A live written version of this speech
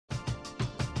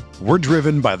We're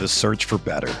driven by the search for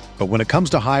better. But when it comes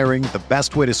to hiring, the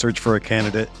best way to search for a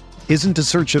candidate isn't to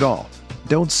search at all.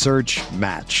 Don't search,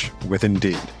 match with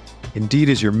Indeed. Indeed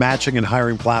is your matching and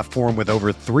hiring platform with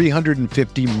over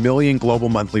 350 million global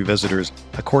monthly visitors,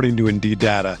 according to Indeed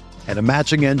data, and a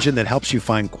matching engine that helps you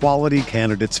find quality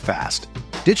candidates fast.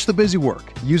 Ditch the busy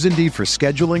work. Use Indeed for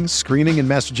scheduling, screening, and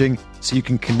messaging so you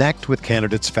can connect with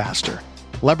candidates faster.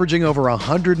 Leveraging over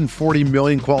 140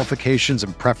 million qualifications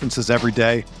and preferences every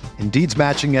day, Indeed's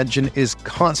matching engine is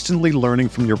constantly learning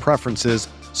from your preferences,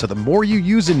 so the more you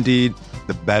use Indeed,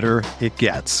 the better it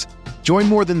gets. Join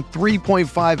more than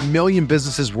 3.5 million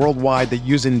businesses worldwide that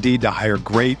use Indeed to hire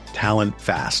great talent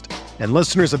fast. And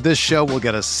listeners of this show will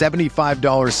get a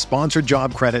 $75 sponsored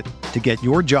job credit to get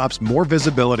your jobs more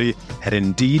visibility at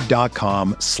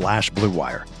Indeed.com/Blue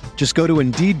Wire. Just go to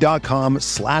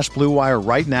Indeed.com/Blue Wire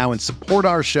right now and support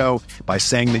our show by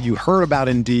saying that you heard about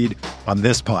Indeed on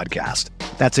this podcast.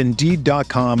 That's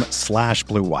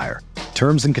Indeed.com/Blue Wire.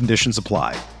 Terms and conditions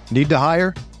apply. Need to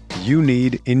hire? You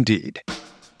need Indeed.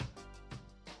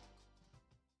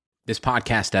 This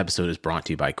podcast episode is brought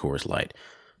to you by Coors Light.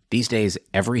 These days,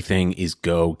 everything is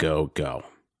go, go, go.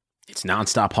 It's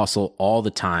nonstop hustle all the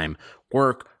time.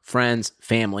 Work, friends,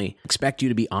 family expect you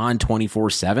to be on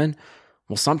 24/7.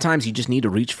 Well, sometimes you just need to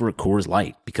reach for a Coors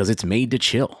Light because it's made to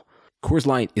chill. Coors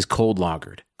Light is cold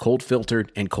lagered, cold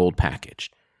filtered, and cold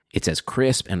packaged. It's as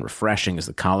crisp and refreshing as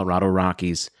the Colorado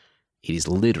Rockies. It is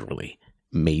literally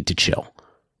made to chill.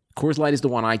 Coors Light is the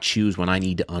one I choose when I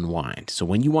need to unwind. So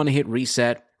when you want to hit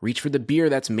reset, reach for the beer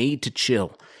that's made to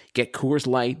chill. Get Coors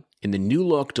Light in the new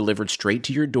look delivered straight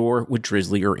to your door with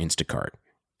Drizzly or Instacart.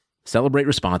 Celebrate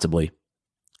responsibly.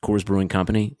 Coors Brewing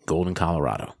Company, Golden,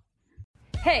 Colorado.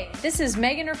 Hey, this is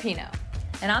Megan Rapinoe.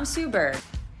 And I'm Sue Bird.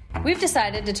 We've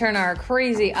decided to turn our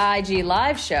crazy IG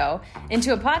live show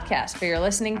into a podcast for your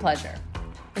listening pleasure.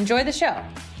 Enjoy the show.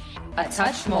 A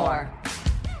Touch More.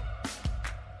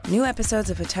 New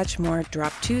episodes of A Touch More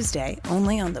drop Tuesday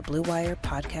only on the Blue Wire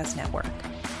Podcast Network.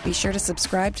 Be sure to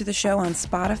subscribe to the show on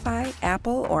Spotify,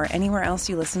 Apple, or anywhere else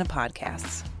you listen to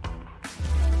podcasts.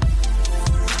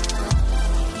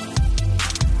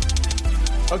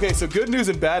 Okay, so good news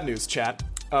and bad news, chat.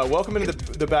 Welcome into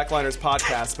the Backliners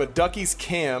podcast, but Ducky's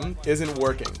cam isn't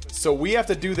working. So we have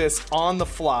to do this on the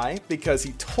fly because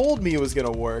he told me it was going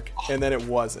to work, and then it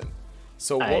wasn't.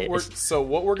 So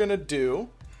what we're going to do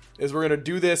is we're going to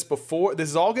do this before. This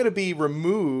is all going to be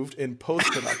removed in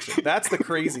post-production. That's the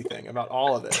crazy thing about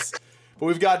all of this. But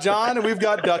we've got John and we've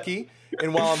got Ducky,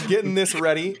 and while I'm getting this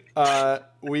ready,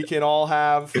 we can all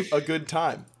have a good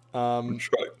time.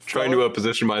 Trying to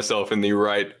position myself in the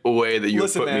right way that you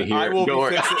put me here. I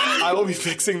will be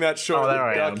fixing that short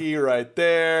Ducky right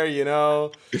there. You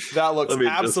know, that looks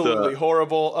absolutely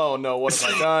horrible. Oh no, what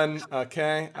have I done?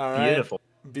 Okay, all right,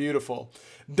 beautiful.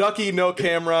 Ducky, no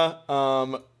camera,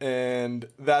 and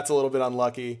that's a little bit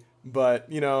unlucky.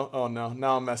 But you know, oh no,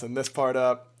 now I'm messing this part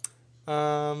up.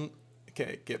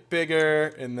 Okay, get bigger,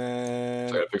 and then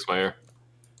I gotta fix my hair.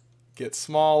 Get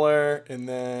smaller, and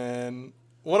then.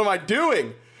 What am I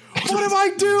doing? What am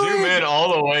I doing? Zoom in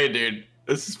all the way, dude.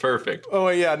 This is perfect. Oh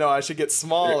yeah, no, I should get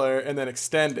smaller and then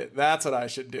extend it. That's what I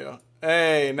should do.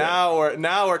 Hey, now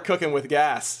we're cooking with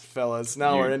gas, fellas.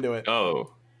 Now we're into it.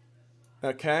 Oh.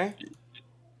 Okay.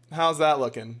 How's that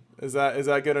looking? Is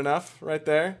that good enough right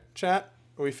there, chat?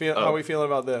 How are we feeling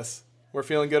about this? We're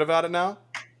feeling good about it now?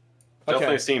 Okay.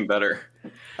 Definitely seem better.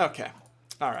 Okay.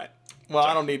 All right. Well,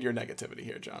 I don't need your negativity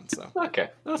here, John. So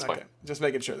okay, that's fine. Just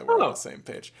making sure that we're on the same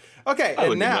page. Okay,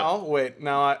 and now,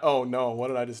 oh no, what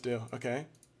did I just do? Okay.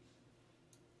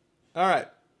 All right.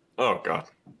 Oh god.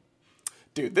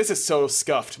 Dude, this is so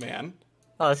scuffed, man.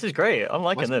 Oh, this is great. I'm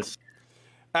liking this.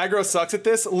 Aggro sucks at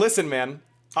this. Listen, man,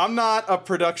 I'm not a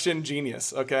production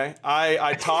genius. Okay,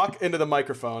 I talk into the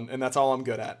microphone, and that's all I'm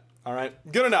good at. All right,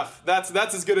 good enough. That's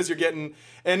as good as you're getting.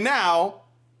 And now.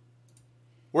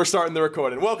 We're starting the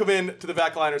recording. Welcome in to the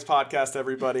Backliners podcast,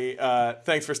 everybody.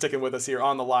 Thanks for sticking with us here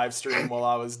on the live stream while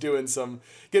I was getting some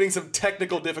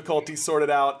technical difficulties sorted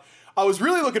out. I was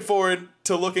really looking forward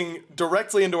to looking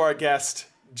directly into our guest,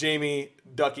 Jamie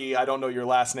Ducky, I don't know your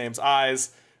last name's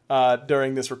eyes,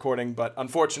 during this recording, but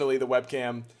unfortunately the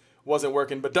webcam wasn't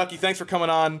working. But Ducky, thanks for coming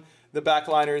on the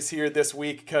Backliners here this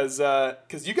week, because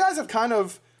you guys have kind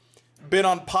of been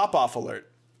on pop-off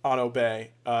alert on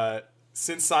Obey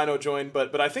since Sino joined,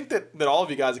 but I think that all of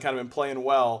you guys have kind of been playing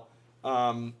well.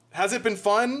 Has it been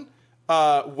fun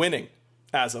winning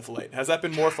as of late? Has that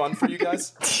been more fun for you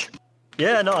guys?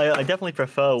 Yeah, no, I definitely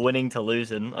prefer winning to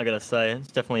losing, I gotta say.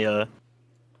 It's definitely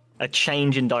a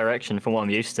change in direction from what I'm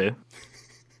used to.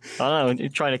 I don't know,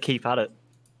 I'm trying to keep at it.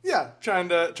 Yeah, trying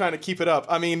to keep it up.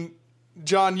 I mean,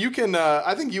 John, you can.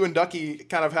 I think you and Ducky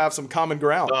kind of have some common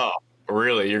ground. Oh,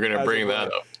 really? You're gonna bring that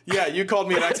up? Yeah, you called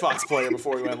me an Xbox player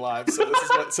before we went live,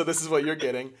 so this is what you're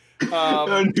getting.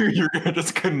 I knew you were gonna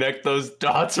just connect those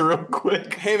dots real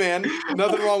quick. Hey man,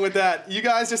 nothing wrong with that. You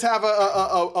guys just have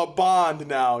a bond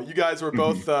now. You guys were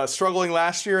both struggling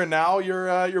last year, and now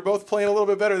you're both playing a little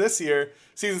bit better this year.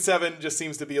 Season 7 just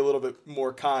seems to be a little bit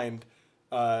more kind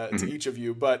to each of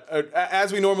you. But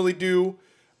as we normally do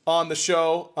on the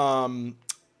show,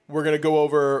 we're gonna go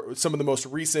over some of the most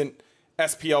recent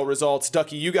SPL results.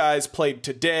 Ducky, you guys played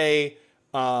today.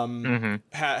 Had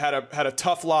a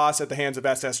tough loss at the hands of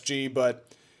SSG, but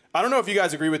I don't know if you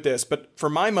guys agree with this, but for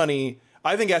my money,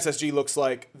 I think SSG looks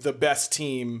like the best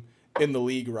team in the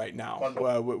league right now.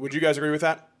 Would you guys agree with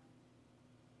that?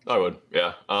 I would,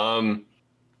 yeah.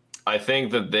 I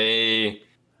think that they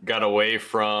got away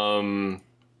from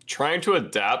trying to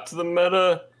adapt to the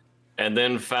meta and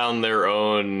then found their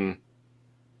own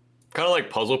kind of like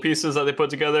puzzle pieces that they put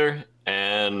together,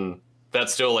 and that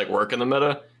still like work in the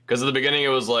meta. Because at the beginning it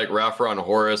was like Rafra and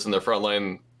Horus, and their front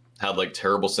line had like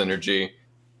terrible synergy.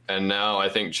 And now I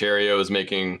think Cherio is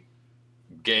making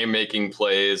game-making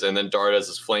plays, and then Dardes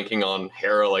is flanking on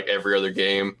Hera like every other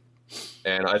game.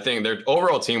 And I think their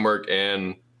overall teamwork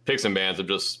and picks and bans have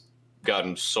just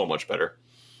gotten so much better.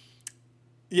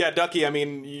 Yeah, Ducky, I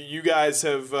mean, you guys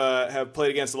have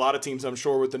played against a lot of teams, I'm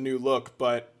sure, with the new look,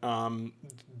 but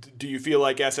do you feel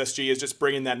like SSG is just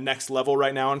bringing that next level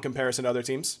right now in comparison to other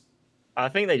teams? I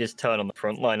think they just turn on the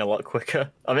front line a lot quicker.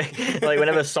 I mean, like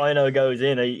whenever Sino goes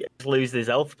in, he loses his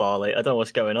health bar. Like, I don't know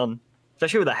what's going on.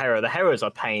 Especially with the Hera. The Heras are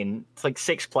pain. It's like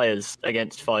 6 players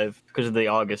against 5 because of the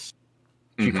Argus.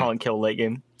 You can't kill late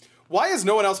game. Why is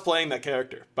no one else playing that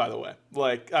character, by the way?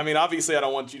 Like, I mean, obviously I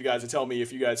don't want you guys to tell me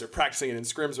if you guys are practicing it in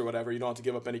scrims or whatever. You don't have to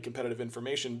give up any competitive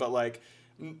information. But, like,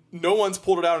 no one's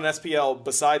pulled it out in SPL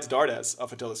besides Dardes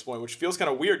up until this point, which feels kind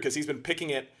of weird because he's been picking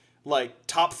it, like,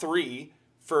 top 3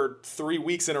 for 3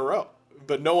 weeks in a row,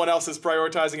 but no one else is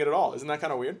prioritizing it at all. Isn't that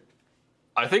kind of weird?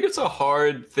 I think it's a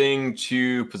hard thing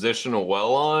to position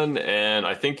well on, and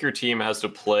I think your team has to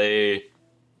play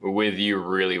with you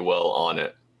really well on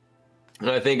it. And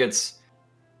I think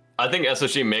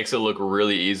SSG makes it look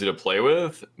really easy to play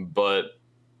with, but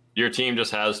your team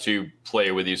just has to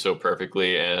play with you so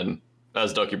perfectly. And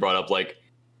as Ducky brought up, like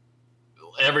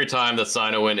every time that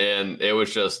Sino went in, it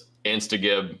was just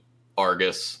insta-gib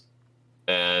Argus.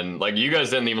 And like you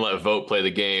guys didn't even let Vote play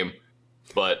the game,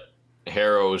 but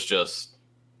Hera was just,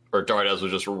 or Dardes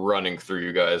was just running through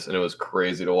you guys, and it was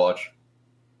crazy to watch.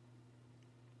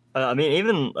 I mean,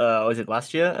 even was it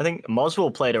last year? I think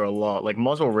Moswell played her a lot. Like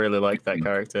Moswell really liked that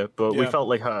character, but we felt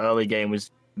like her early game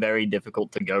was very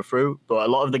difficult to go through. But a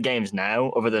lot of the games now,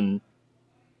 other than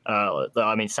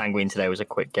I mean, Sanguine today was a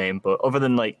quick game, but other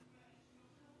than like,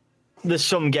 there's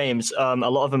some games, a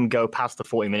lot of them go past the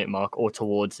 40-minute mark or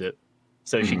towards it.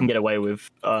 So she can get away with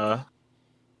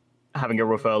having a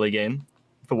rough early game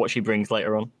for what she brings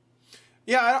later on.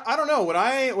 Yeah, I don't know. When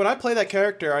I play that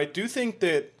character, I do think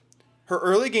that her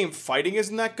early game fighting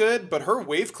isn't that good, but her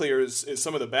wave clear is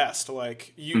some of the best.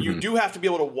 Like you do have to be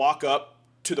able to walk up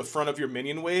to the front of your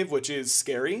minion wave, which is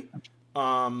scary.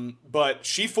 But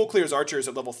she full clears archers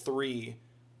at level 3,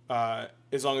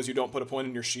 as long as you don't put a point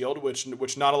in your shield,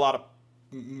 which not a lot of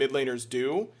mid laners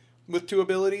do with 2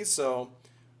 abilities. So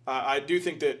I do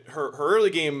think that her early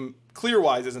game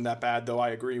clear-wise isn't that bad, though I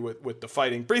agree with the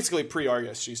fighting. Basically,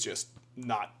 pre-Argus, she's just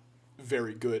not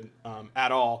very good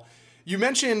at all. You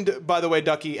mentioned, by the way,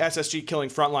 Ducky, SSG killing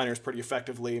frontliners pretty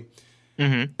effectively.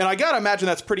 And I gotta imagine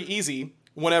that's pretty easy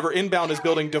whenever Inbound is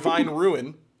building Divine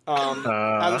Ruin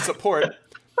as a support.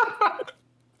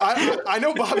 I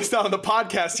know Bobby's not on the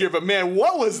podcast here, but man,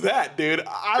 what was that, dude?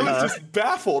 I was just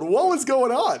baffled. What was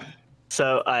going on?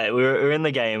 So we were in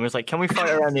the game. It was like, can we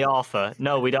fight around the Arthur?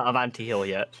 No, we don't have anti-heal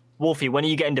yet. Wolfie, when are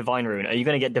you getting Divine Ruin? Are you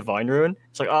going to get Divine Ruin?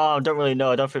 It's like, oh, I don't really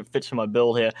know. I don't think it fits for my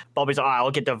build here. Bobby's like,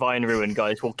 I'll get Divine Ruin,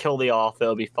 guys. We'll kill the Arthur.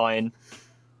 It'll be fine.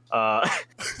 What?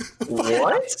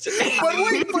 But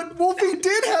wait, but Wolfie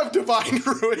did have Divine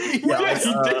Ruin.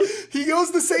 He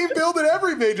goes the same build that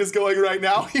every mage is going right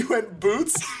now. He went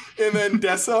Boots, and then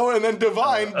Deso, and then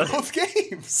Divine both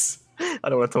games. I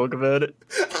don't want to talk about it.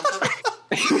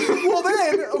 Well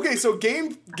then, okay, so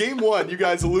game 1, you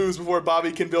guys lose before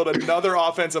Bobby can build another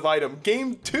offensive item.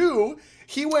 Game 2,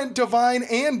 he went Divine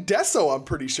and Deso, I'm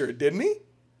pretty sure, didn't he?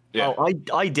 Yeah. Oh,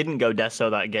 I didn't go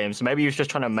Deso that game, so maybe he was just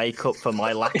trying to make up for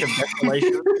my lack of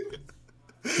desolation.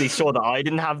 He saw that I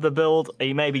didn't have the build.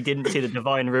 He maybe didn't see the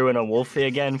Divine Ruin on Wolfie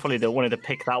again. Probably wanted to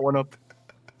pick that one up.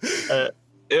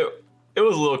 it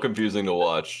was a little confusing to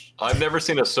watch. I've never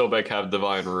seen a Sobek have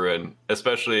Divine Ruin,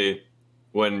 especially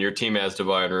when your team has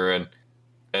Divine Ruin,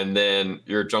 and then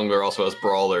your jungler also has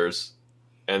Brawlers,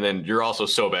 and then you're also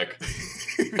Sobek.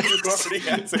 You already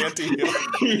has anti-heal.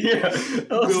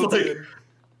 Yeah.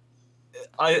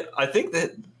 I think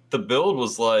that the build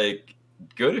was like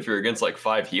good if you're against like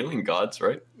 5 healing gods,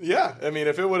 right? Yeah, I mean,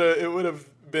 if it would have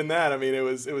been that. I mean, it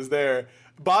was there.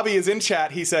 Bobby is in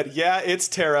chat. He said, "Yeah, it's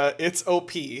Terra. It's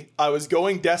OP. I was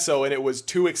going Deso and it was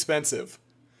too expensive."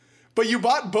 But you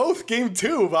bought both game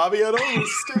 2, Bobby. I don't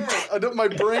understand. My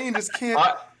brain just can't.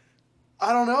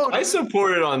 I don't know. I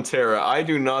support it on Terra. I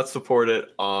do not support it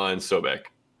on Sobek.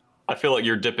 I feel like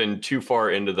you're dipping too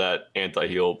far into that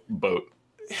anti-heal boat.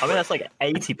 I mean, that's like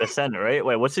 80%, right?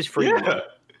 Wait, what's his free?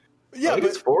 Yeah, but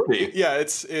it's 40. Yeah,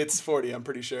 it's 40. I'm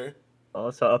pretty sure.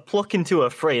 Oh, so a pluck into a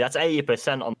free. That's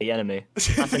 80% on the enemy.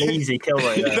 That's an easy kill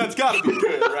right there. That's got to be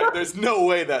good, right? There's no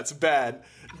way that's bad.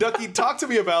 Ducky, talk to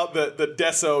me about the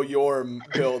Deso Yorm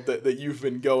build that you've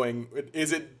been going.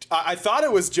 Is it? I thought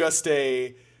it was just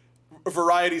a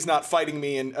Variety's not fighting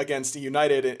me against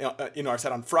United in our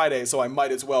set on Friday, so I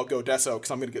might as well go Deso because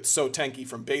I'm going to get so tanky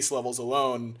from base levels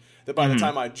alone that by the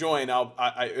time I join,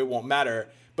 it won't matter.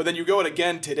 But then you go it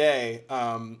again today.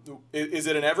 Is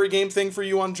it an every game thing for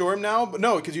you on Jorm now? But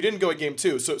no, because you didn't go at game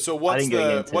 2. So what's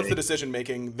the decision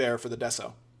making there for the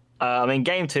Deso? I mean,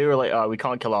 game 2, we're like, we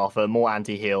can't kill Arthur, more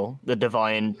anti-heal. The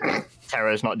Divine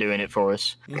Terror's not doing it for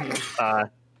us.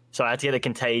 So I had to get a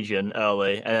Contagion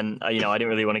early, and then, I didn't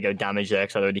really want to go damage there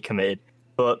because I'd already committed.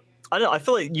 But I don't know, I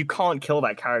feel like you can't kill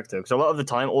that character, because a lot of the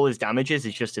time, all his damage is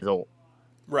just his ult.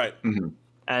 Right. Mm-hmm.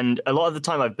 And a lot of the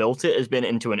time I've built it has been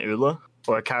into an Ula,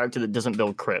 or a character that doesn't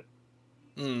build crit.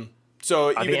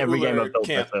 So I think every game I've built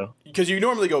can't, because you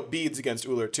normally go beads against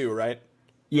Uller too, right?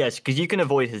 Yes, because you can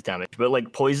avoid his damage, but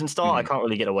like Poison Star, I can't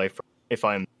really get away from if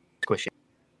I'm squishy.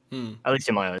 At least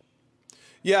in my eyes.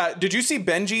 Yeah, did you see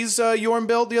Benji's Yorm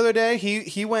build the other day?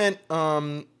 He went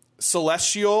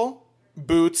Celestial,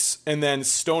 Boots, and then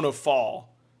Stone of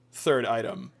Fall, third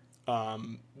item.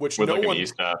 Which with no like one... an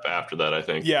E-Staff after that, I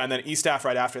think. Yeah, and then E-Staff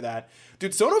right after that.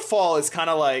 Dude, Stone of Fall is kind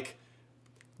of like...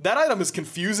 That item is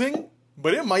confusing,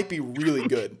 but it might be really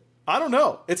good. I don't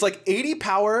know. It's like 80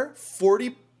 power,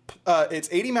 40... it's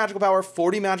 80 magical power,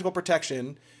 40 magical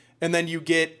protection, and then you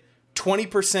get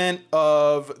 20%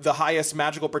 of the highest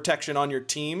magical protection on your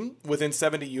team within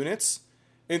 70 units.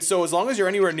 And so as long as you're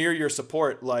anywhere near your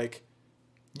support, like,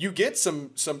 you get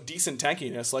some decent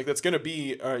tankiness. Like, that's going to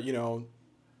be,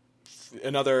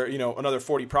 another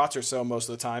 40 prots or so most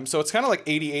of the time. So it's kind of like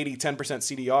 80, 10%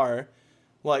 CDR.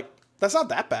 Like, that's not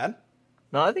that bad.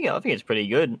 No, I think it's pretty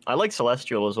good. I like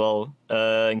Celestial as well,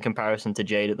 in comparison to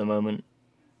Jade at the moment.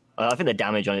 I think the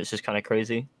damage on it's just kind of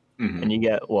crazy. And you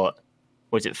get, what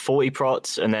was it, 40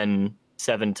 prots and then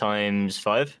 7 times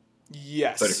 5?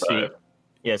 Yes. 35.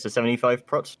 Yeah, so 75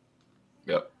 prots.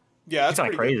 Yep. Yeah, that's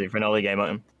kind of crazy for an early game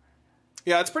item.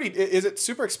 Yeah, it's pretty... Is it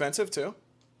super expensive, too?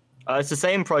 It's the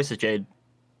same price as Jade.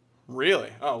 Really?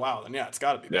 Oh, wow. Then, yeah, it's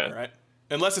got to be better, right?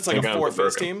 Unless it's like a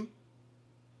 4-face team.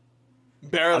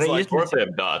 Barrett's like... Or if they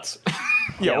have dots.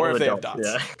 Yeah, or if they have dots,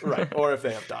 dots. yeah. Right, or if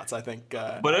they have dots. I think...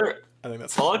 But I think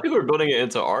that's... A lot of people are building it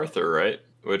into Arthur, right?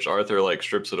 Which Arthur, like,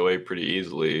 strips it away pretty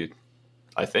easily,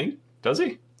 I think. Does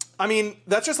he? I mean,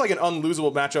 that's just like an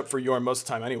unlosable matchup for Yorm most of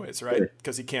the time anyways, right?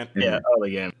 Because he can't early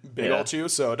game. big ult you,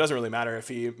 so it doesn't really matter if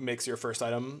he makes your first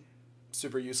item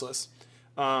super useless.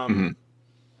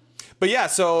 But yeah,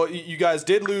 so you guys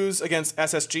did lose against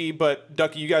SSG, but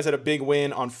Ducky, you guys had a big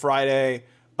win on Friday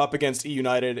up against E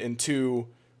United in 2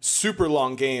 super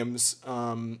long games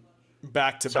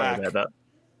back to back. Sorry about that.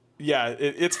 Yeah,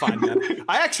 it's fine, man.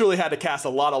 I actually had to cast a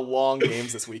lot of long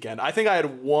games this weekend. I think I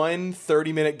had one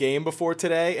 30-minute game before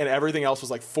today, and everything else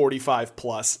was like 45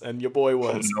 plus, and your boy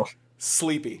was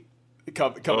sleepy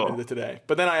coming into today.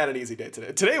 But then I had an easy day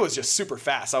today. Today was just super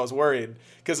fast. I was worried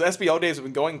because SBO days have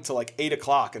been going to like 8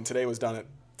 o'clock, and today was done at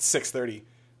 6:30.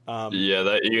 Yeah,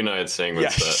 that United thing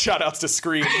was shout outs to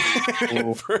Scream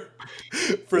for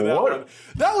that one.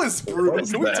 That was brutal.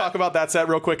 Can we talk about that set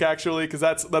real quick, actually? Because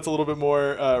that's a little bit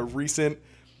more recent.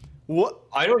 What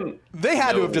they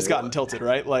had to have just gotten tilted,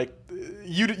 right? Like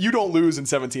you don't lose in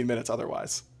 17 minutes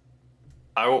otherwise.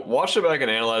 I watched it back and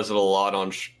analyzed it a lot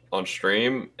on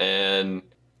stream, and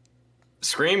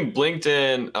Scream blinked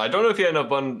in. I don't know if he had enough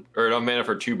mana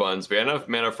for 2 buns, but he had enough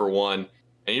mana for 1.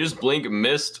 And you just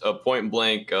missed a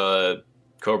point-blank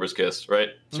Cobra's Kiss, right?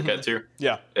 Suketu?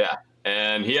 Yeah. Yeah.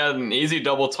 And he had an easy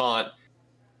double taunt.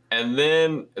 And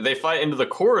then they fight into the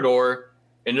corridor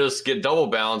and just get double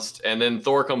bounced. And then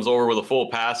Thor comes over with a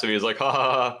full passive. He's like, ha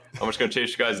ha ha, I'm just going to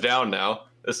chase you guys down now.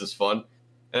 This is fun.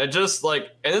 And it just and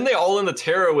then they all in the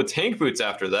Terra with tank boots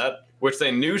after that, which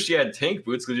they knew she had tank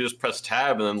boots because you just press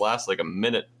tab and then last like a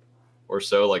minute or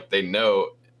so, they know.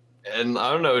 And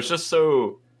I don't know, it's just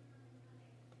so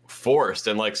forced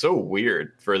and so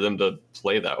weird for them to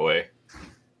play that way.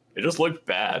 It just looked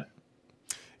bad.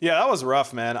 Yeah, that was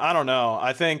rough, man. I don't know.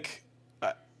 I think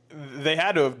they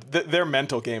had to have, their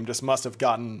mental game just must have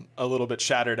gotten a little bit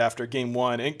shattered after game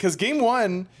one. Because game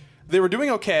one, they were doing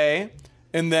okay.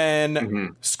 And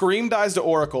then Scream dies to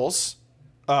Oracles,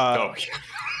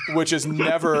 which is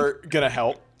never going to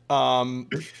help. And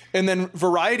then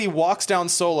Variety walks down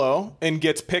solo and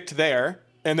gets picked there.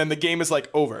 And then the game is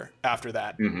over after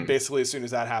that, basically as soon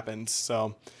as that happens.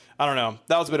 So I don't know.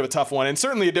 That was a bit of a tough one. And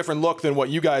certainly a different look than what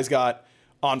you guys got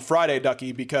on Friday,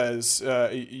 Ducky, because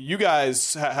you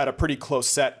guys had a pretty close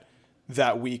set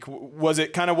that week. Was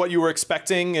it kind of what you were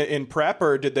expecting in prep,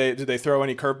 or did they throw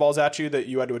any curveballs at you that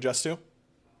you had to adjust to?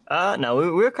 No, we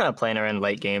were kind of playing around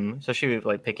late game, especially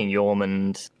with picking Yorm,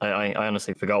 and I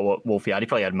honestly forgot what Wolfie had. He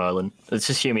probably had Merlin. Let's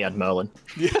assume he had Merlin.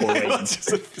 Yeah, let's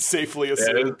just safely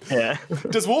assume. Yeah.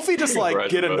 Does Wolfie just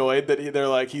get annoyed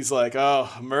that he's like, oh,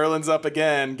 Merlin's up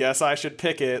again. Guess I should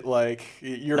pick it.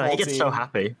 Your whole he gets team. so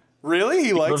happy. Really?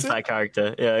 He likes loves it? that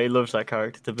character. Yeah, he loves that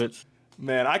character to bits.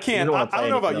 Man, I can't. I don't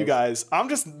know about you guys. I'm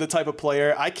just the type of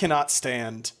player I cannot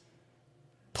stand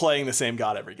playing the same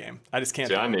god every game. I just can't.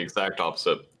 See, I'm the exact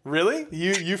opposite. Really?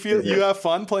 You feel you have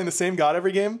fun playing the same god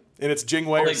every game, and it's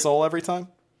Jingwei or Soul every time?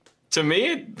 To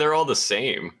me, they're all the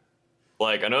same.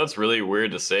 I know it's really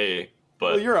weird to say,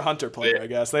 but you're a hunter player, I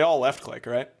guess. They all left click,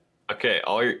 right? Okay,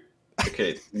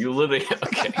 you literally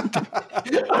okay.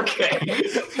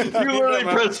 You literally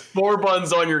press 4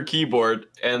 buttons on your keyboard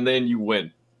and then you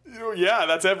win. Yeah,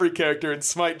 that's every character in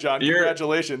Smite, John.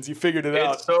 Congratulations, you figured it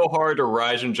out. It's so hard to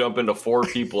rise and jump into 4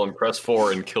 people and press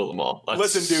 4 and kill them all. That's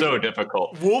Listen, dude, so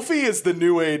difficult. Wolfie is the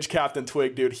new age Captain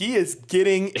Twig, dude. He is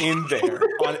getting in there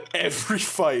on every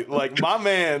fight. My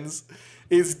man's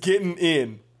is getting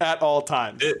in at all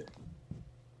times.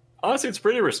 Honestly, it's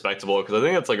pretty respectable because I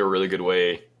think that's a really good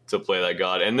way to play that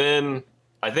god. And then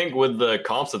I think with the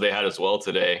comps that they had as well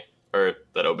today, or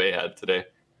that Obey had today,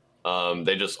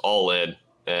 they just all in.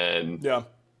 And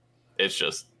it's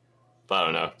just, I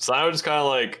don't know. Sino just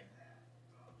kind of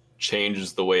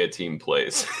changes the way a team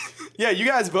plays. Yeah, you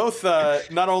guys both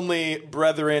not only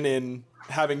brethren in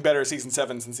having better season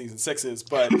 7s than season 6s,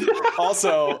 but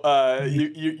also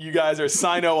you guys are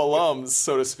Sino alums,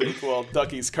 so to speak. Well,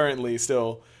 Ducky's currently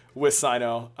still with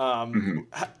Sino.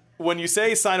 When you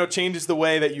say Sino changes the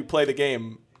way that you play the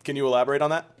game, can you elaborate on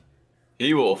that?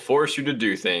 He will force you to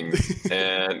do things,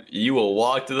 and you will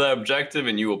walk to that objective,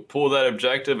 and you will pull that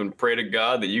objective and pray to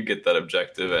God that you get that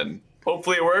objective, and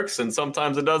hopefully it works, and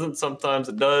sometimes it doesn't, sometimes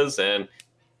it does, and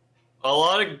a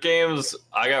lot of games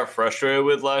I got frustrated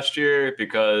with last year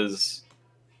because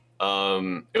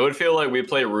it would feel like we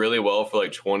played really well for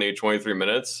 20, 23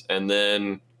 minutes, and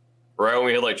then right when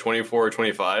we hit 24 or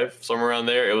 25, somewhere around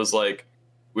there, it was we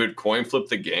would coin flip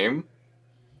the game,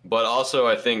 but also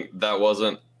I think that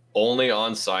wasn't only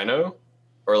on Sino,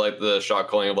 or the shot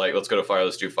calling of let's go to fire,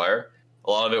 let's do fire. A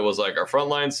lot of it was our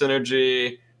frontline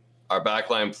synergy, our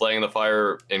backline playing the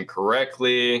fire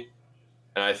incorrectly,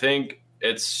 and I think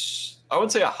it's, I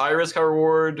would say, a high risk, high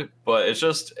reward, but it's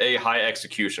just a high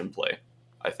execution play,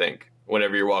 I think,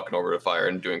 whenever you're walking over to fire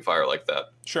and doing fire like that.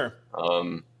 Sure.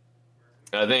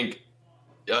 I think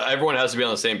everyone has to be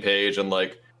on the same page, and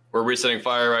we're resetting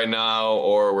fire right now,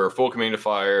 or we're full committing to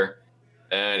fire.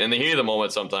 And in the heat of the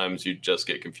moment, sometimes you just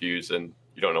get confused and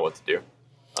you don't know what to do.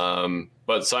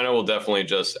 But Sino will definitely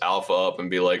just alpha up and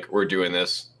be we're doing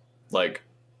this.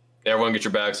 Everyone get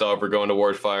your backs off. We're going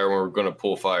towards fire. We're going to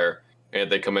pull fire. And if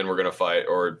they come in, we're going to fight,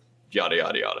 or yada,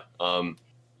 yada, yada.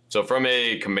 So from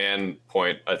a command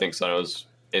point, I think Sino's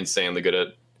insanely good at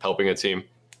helping a team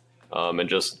and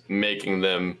just making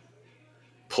them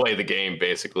play the game,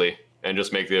 basically, and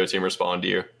just make the other team respond to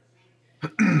you.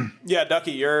 Yeah,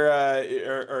 Ducky,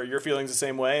 are your feelings the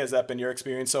same way? Has that been your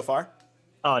experience so far?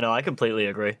 Oh no, I completely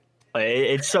agree.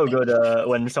 It's so good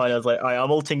when Sino's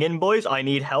I'm ulting in, boys. I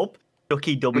need help.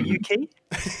 Ducky W key.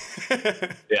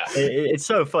 Yeah, it's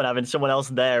so fun having someone else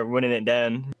there running it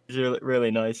down. It's really,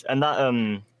 really nice. And that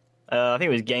I think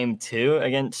it was game 2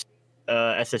 against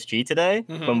SSG today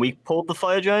when we pulled the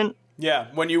fire giant. Yeah,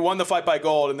 when you won the fight by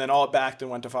gold and then all backed and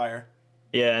went to fire.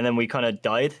 Yeah, and then we kind of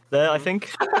died there, I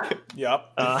think.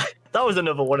 Yep. That was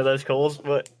another one of those calls,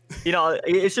 but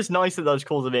it's just nice that those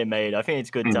calls are being made. I think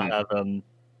it's good to have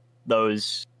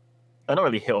those, not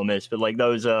really hit or miss, but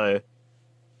those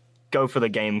go for the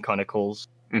game kind of calls.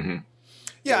 Yeah,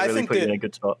 really I think put you that in a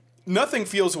good spot. Nothing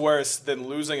feels worse than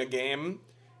losing a game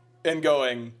and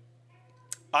going,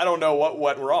 I don't know what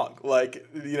went wrong. Like,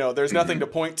 there's nothing to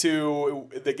point to.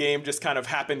 The game just kind of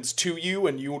happens to you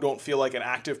and you don't feel like an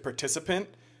active participant.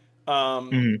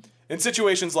 In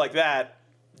situations like that,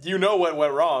 what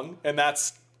went wrong, and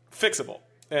that's fixable.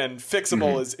 And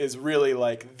fixable is really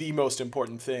like the most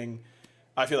important thing,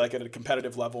 I feel like, at a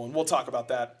competitive level. And we'll talk about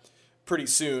that pretty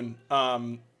soon.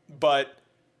 But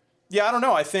yeah, I don't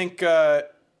know. I think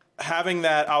having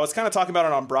that, I was kind of talking about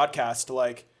it on broadcast,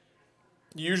 like,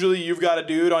 usually you've got a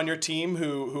dude on your team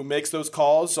who makes those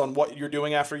calls on what you're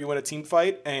doing after you win a team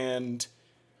fight, and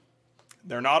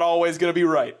they're not always going to be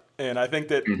right. And I think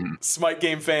that Smite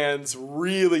game fans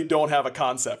really don't have a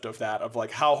concept of that, of like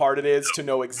how hard it is to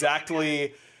know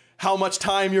exactly how much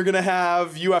time you're going to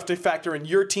have. You have to factor in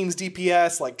your team's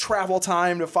DPS, like travel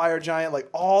time to Fire Giant, like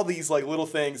all these like little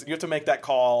things. And you have to make that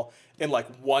call in like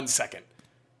 1 second.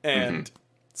 And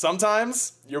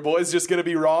sometimes your boy's just going to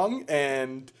be wrong,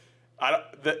 and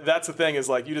that's the thing, is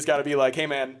like, you just got to be like, hey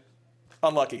man,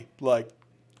 unlucky. Like,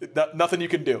 nothing you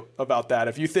can do about that.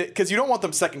 If you because you don't want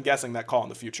them second guessing that call in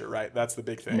the future, right? That's the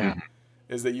big thing,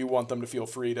 is that you want them to feel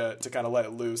free to kind of let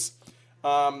it loose.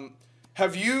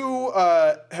 Have you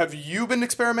been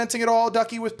experimenting at all,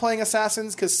 Ducky, with playing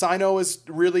Assassins? Because Sino has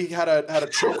really had a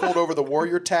chokehold over the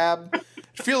Warrior tab.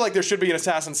 I feel like there should be an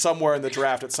Assassin somewhere in the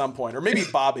draft at some point, or maybe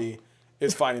Bobby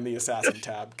is finding the Assassin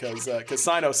tab, because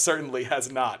Sino certainly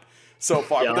has not so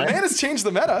far. But the man has changed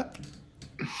the meta.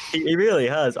 He really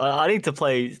has. I need to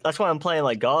play. That's why I'm playing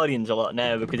like Guardians a lot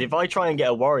now, because if I try and get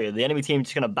a Warrior, the enemy team's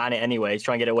just going to ban it anyways,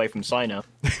 try and get away from Sino.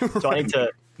 So I need to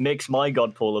mix my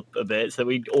God pool a bit so that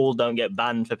we all don't get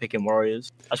banned for picking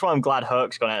Warriors. That's why I'm glad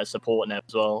Herc's gone out of support now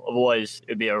as well. Otherwise,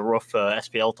 it'd be a rough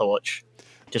SPL to watch.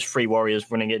 Just 3 Warriors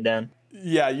running it down.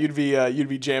 Yeah, you'd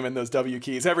be jamming those W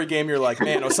keys. Every game you're like,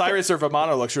 man, Osiris or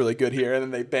Vamano looks really good here, and then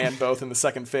they ban both in the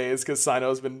second phase because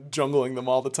Sino's been jungling them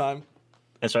all the time.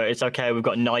 That's right, it's okay. We've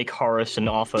got Nike, Horus, and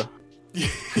Arthur.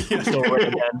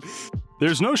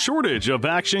 There's no shortage of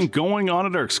action going on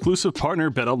at our exclusive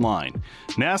partner, BetOnline.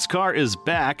 NASCAR is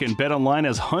back, and BetOnline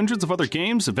has hundreds of other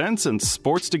games, events, and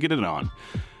sports to get in on.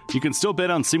 You can still bet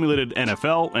on simulated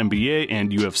NFL, NBA,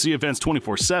 and UFC events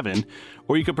 24/7,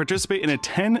 or you can participate in a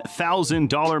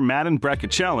 $10,000 Madden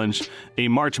Bracket Challenge, a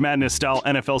March Madness-style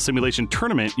NFL simulation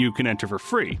tournament you can enter for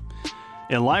free.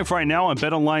 And live right now on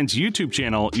BetOnline's YouTube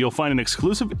channel, you'll find an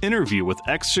exclusive interview with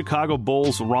ex-Chicago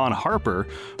Bulls Ron Harper,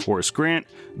 Horace Grant,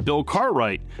 Bill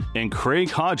Cartwright, and Craig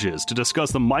Hodges to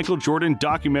discuss the Michael Jordan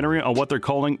documentary on what they're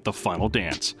calling The Final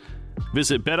Dance.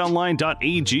 Visit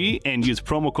betonline.ag and use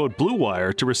promo code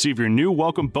BLUEWIRE to receive your new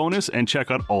welcome bonus and check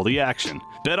out all the action.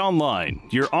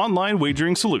 BetOnline, your online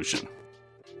wagering solution.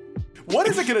 What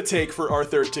is it going to take for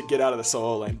Arthur to get out of the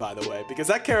solo lane, by the way? Because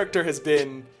that character has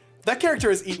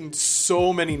eaten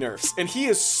so many nerfs, and he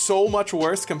is so much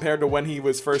worse compared to when he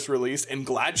was first released, and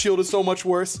Gladshield is so much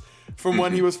worse from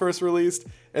when he was first released,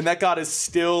 and that god is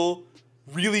still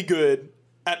really good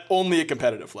at only a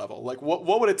competitive level. Like, what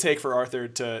would it take for Arthur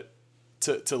to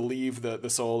leave the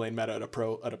solo lane meta at a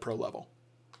pro level?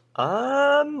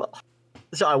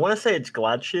 So I want to say it's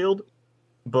Gladshield,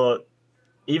 but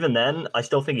even then, I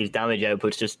still think his damage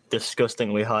output's just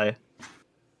disgustingly high.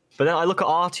 But then I look at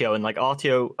Artio, and like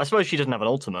Artio, I suppose she doesn't have an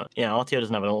ultimate. Yeah, Artio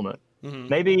doesn't have an ultimate.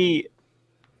 Maybe.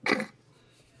 I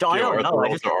don't know.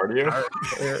 I'm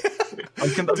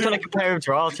trying to compare him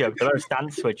to Artio because I have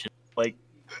stance switches. Like,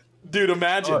 dude,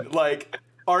 imagine like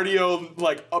Artio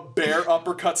like a bear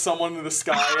uppercuts someone in the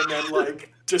sky and then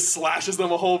like just slashes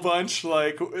them a whole bunch.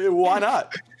 Like, why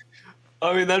not?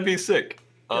 I mean, that'd be sick.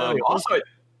 Also,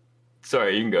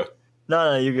 sorry, you can go.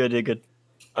 No, you're good. You're good.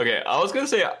 Okay, I was gonna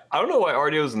say I don't know why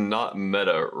Ardio's not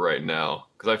meta right now,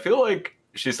 because I feel like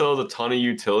she still has a ton of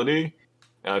utility,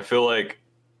 and I feel like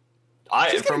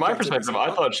from my perspective, I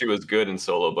thought she was good in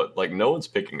solo, but like no one's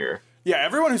picking her. Yeah,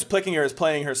 everyone who's picking her is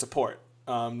playing her support.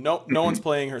 No one's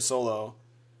playing her solo.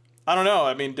 I don't know.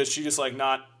 I mean, does she just like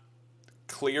not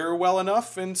clear well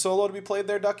enough in solo to be played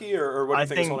there, Ducky, or what do you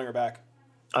think is holding her back?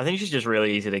 I think she's just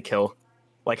really easy to kill.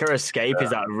 Like, her escape is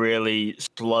that really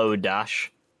slow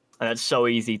dash. And it's so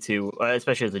easy to,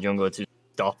 especially as a jungler, to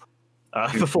stop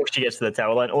before she gets to the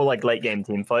tower line. Or like late game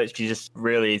team fights, she's just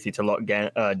really easy to lock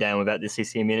down without the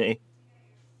CC immunity.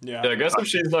 Yeah, I guess if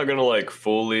she's not gonna like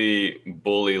fully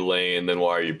bully lane, then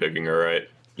why are you picking her, right?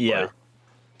 Yeah. Like,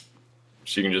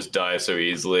 she can just die so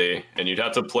easily, and you'd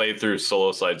have to play through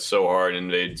solo side so hard and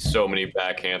invade so many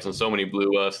backcamps and so many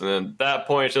blue buffs, and then at that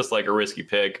point it's just like a risky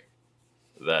pick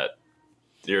that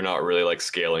you're not really like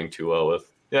scaling too well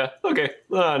with. Yeah, okay.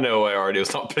 I know why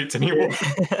Ardio's not picked anymore.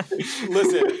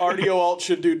 Listen, Ardio ult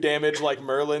should do damage like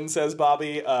Merlin, says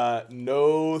Bobby.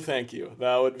 No, thank you.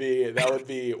 That would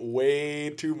be way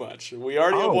too much. We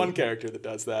already have one character that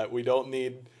does that. We don't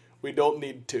need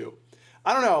two.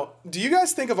 I don't know. Do you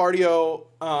guys think of Ardio?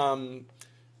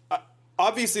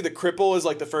 Obviously, the cripple is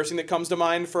like the first thing that comes to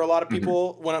mind for a lot of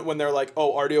people when they're like,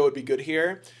 "Oh, Ardio would be good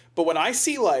here." But when I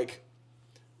see like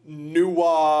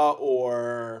Nuwa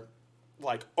or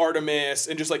like Artemis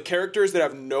and just like characters that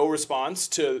have no response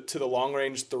to the long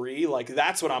range 3, like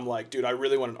that's what I'm like, dude, I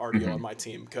really want an Ardio on my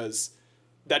team, because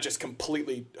that just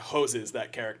completely hoses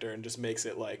that character and just makes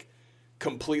it like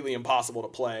completely impossible to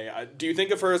play. Do you think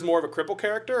of her as more of a cripple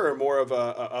character or more of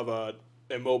a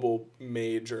immobile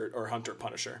mage or hunter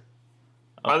punisher?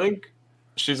 I think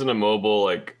she's an immobile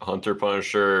like hunter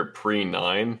punisher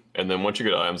pre-9, and then once you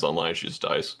get items online, she just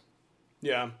dies.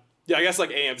 Yeah, I guess like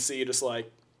AMC just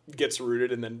like gets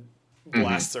rooted and then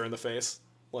blasts her in the face,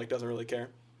 like doesn't really care.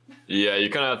 Yeah, you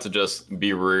kind of have to just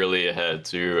be really ahead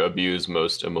to abuse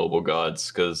most immobile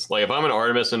gods, because like if I'm an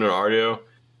Artemis and an Ardio,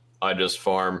 I just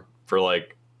farm for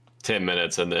like 10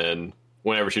 minutes and then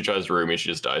whenever she tries to root me, she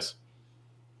just dies.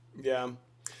 Yeah,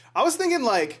 I was thinking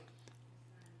like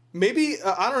maybe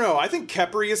I don't know, I think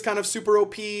Khepri is kind of super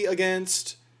OP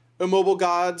against immobile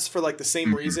gods for like the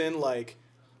same reason. Like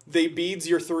they beads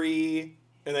your 3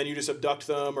 and then you just abduct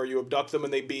them, or you abduct them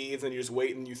and they beads, and you just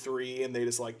wait and you 3 and they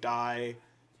just like die.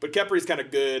 But Khepri's kind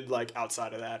of good like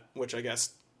outside of that, which I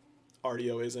guess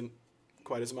Ardio isn't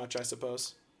quite as much, I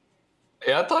suppose.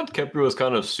 Yeah, I thought Khepri was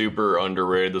kind of super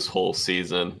underrated this whole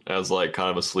season as like kind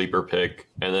of a sleeper pick,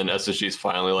 and then SSG's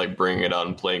finally like bringing it out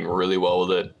and playing really well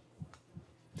with it.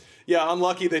 Yeah,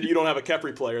 unlucky that you don't have a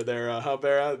Khepri player there, huh,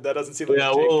 Vera? That doesn't seem like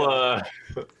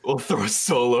we'll throw a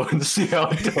solo and see how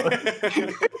it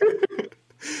does.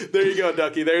 There you go,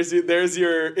 Ducky. There's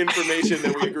your information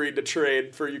that we agreed to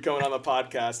trade for you coming on the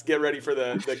podcast. Get ready for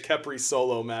the Khepri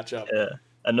solo matchup. Yeah,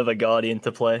 another Guardian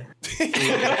to play.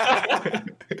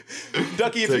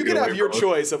 Ducky, if you could have your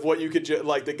choice of what you could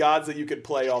like the gods that you could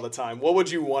play all the time, what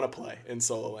would you want to play in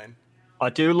solo lane? I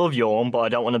do love Yhorm, but I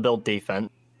don't want to build defense.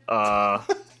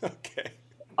 Okay.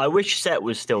 I wish Set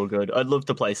was still good. I'd love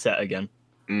to play Set again.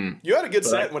 You had a good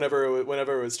Set whenever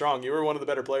it was strong. You were one of the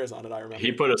better players on it, I remember.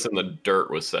 He put us in the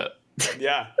dirt with Set.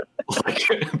 Yeah. Like,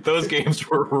 those games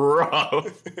were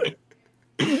rough.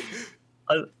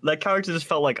 That character just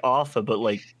felt like Arthur, but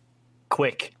like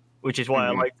quick, which is why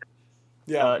I liked it.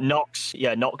 Yeah. Nox.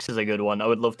 Yeah, Nox is a good one. I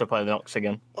would love to play Nox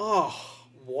again. Oh,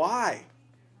 why?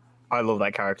 I love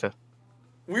that character.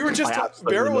 We were just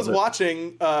Barrow was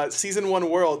watching Season 1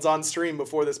 Worlds on stream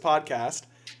before this podcast,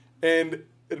 and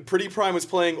Pretty Prime was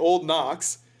playing old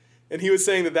Nox, and he was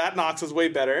saying that Nox was way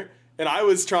better, and I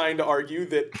was trying to argue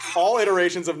that all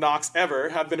iterations of Nox ever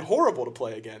have been horrible to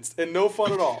play against, and no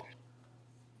fun at all.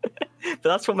 But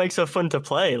that's what makes it fun to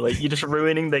play. Like, you're just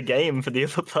ruining the game for the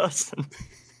other person.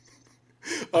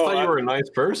 I thought you were a nice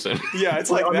person. Yeah, it's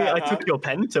like that. I took your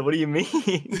Penta. What do you mean?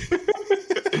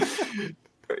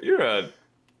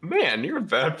 You're a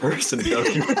bad person,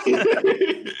 Dougie.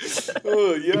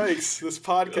 Oh, yikes. This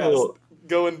podcast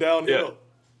going downhill.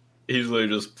 Yeah. He's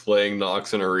literally just playing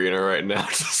Nox in Arena right now.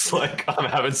 Just like, I'm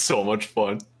having so much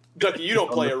fun. Ducky, you don't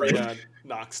play Arena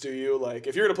Nox, do you? Like,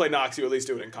 if you're going to play Nox, you at least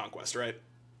do it in Conquest, right?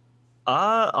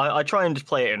 I try and just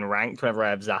play it in Ranked whenever I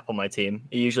have Zap on my team.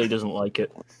 He usually doesn't like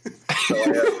it. So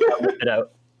I whip it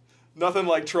out. Nothing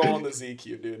like trolling the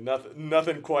ZQ, dude.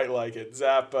 Nothing quite like it.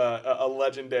 Zap, a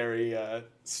legendary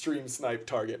stream snipe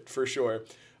target, for sure.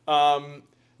 And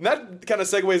that kind of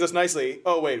segues us nicely.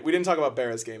 Oh, wait, we didn't talk about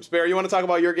Barra's games. Barra, you want to talk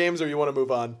about your games, or you want to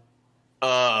move on?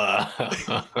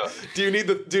 Do you need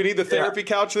the therapy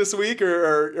couch this week,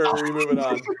 or are we moving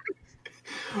on?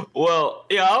 Well,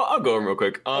 yeah, I'll go over real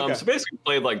quick. Okay. So basically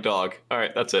played like dog. All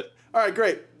right, that's it. All right,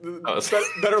 great.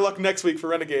 Better luck next week for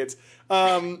Renegades.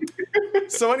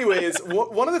 So anyways,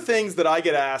 one of the things that I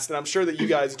get asked, and I'm sure that you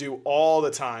guys do all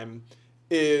the time,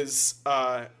 is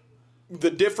the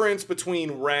difference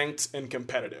between ranked and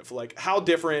competitive. Like, how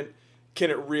different can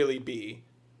it really be?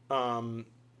 And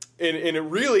it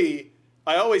really,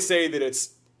 I always say that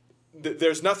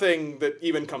there's nothing that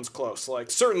even comes close. Like,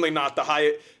 certainly not the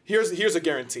highest. Here's a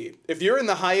guarantee. If you're in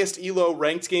the highest elo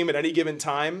ranked game at any given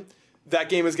time, that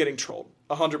game is getting trolled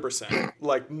 100%.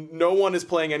 Like, no one is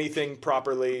playing anything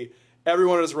properly.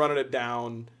 Everyone is running it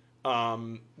down.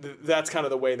 That's kind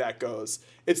of the way that goes.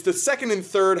 It's the second and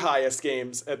third highest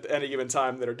games at any given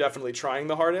time that are definitely trying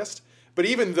the hardest. But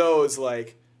even those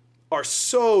like are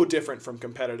so different from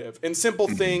competitive. And simple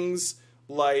things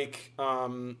like we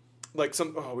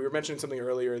were mentioning something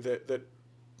earlier that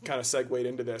kind of segued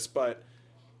into this, but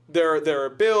there are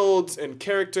builds and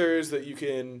characters that you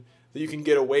can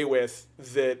get away with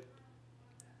that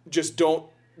just don't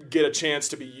get a chance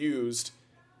to be used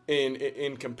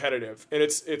in competitive. And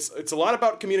it's a lot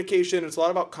about communication, it's a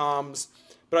lot about comms,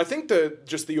 but I think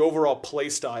the overall play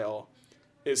style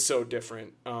is so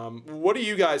different. What do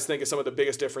you guys think is some of the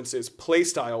biggest differences play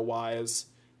style wise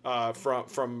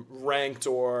from ranked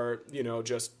or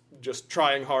just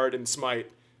trying hard in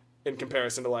Smite in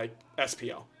comparison to like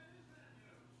SPL?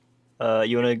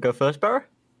 You want to go first, Barra?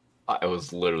 I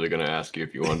was literally going to ask you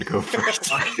if you wanted to go first.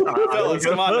 Fellas,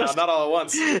 come on now, not all at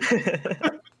once.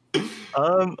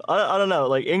 I don't know.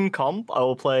 Like in comp, I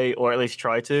will play, or at least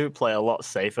try to play a lot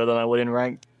safer than I would in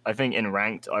ranked. I think in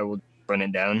ranked, I would run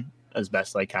it down as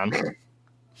best I can.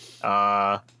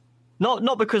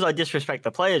 Not because I disrespect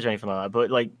the players or anything like that, but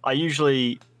like I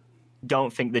usually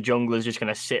don't think the jungler's just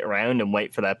going to sit around and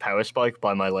wait for their power spike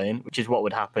by my lane, which is what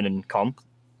would happen in comp.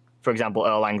 For example,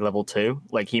 Erlang level 2,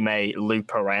 like he may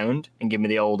loop around and give me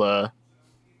the older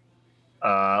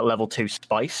level 2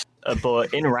 spice.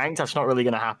 But in ranked, that's not really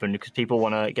going to happen because people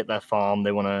want to get their farm.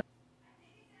 They want to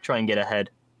try and get ahead.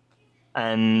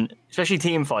 And especially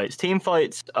team fights. Team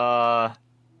fights,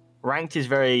 ranked is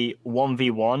very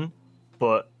 1v1,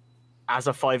 but as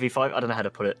a 5v5, I don't know how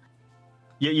to put it.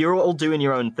 You're all doing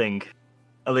your own thing.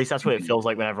 At least that's what it feels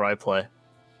like whenever I play.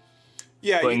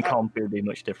 Yeah, but in comp, it would be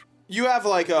much different. You have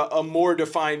like a more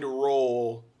defined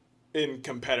role in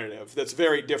competitive that's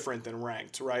very different than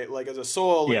ranked, right? Like as a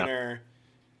solo laner,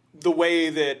 the way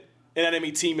that an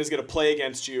enemy team is going to play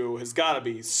against you has got to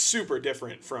be super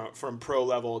different from pro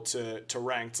level to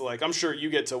ranked. Like I'm sure you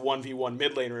get to 1v1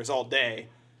 mid laners all day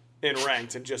in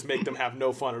ranked and just make them have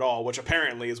no fun at all, which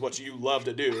apparently is what you love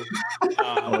to do.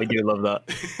 I do love that.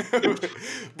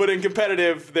 But in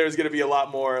competitive, there's going to be a lot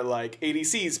more like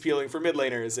ADCs peeling for mid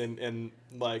laners and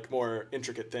like more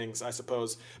intricate things, I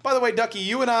suppose. By the way, Ducky,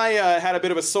 you and I had a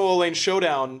bit of a solo lane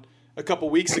showdown a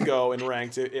couple weeks ago in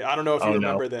ranked. I don't know if you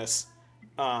remember this,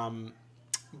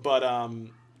 but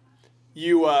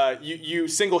you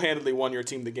single-handedly won your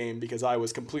team the game because I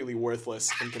was completely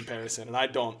worthless in comparison, and I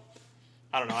don't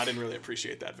know. I didn't really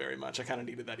appreciate that very much. I kind of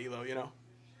needed that elo,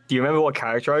 Do you remember what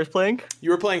character I was playing?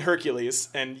 You were playing Hercules,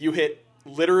 and you hit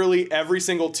literally every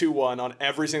single 2-1 on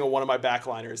every single one of my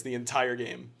backliners the entire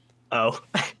game. Oh.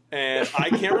 And I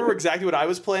can't remember exactly what I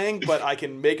was playing, but I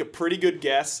can make a pretty good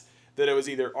guess that it was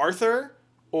either Arthur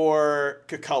or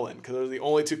Cucullin, because those are the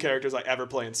only two characters I ever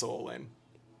play in solo lane.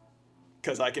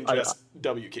 Because I can just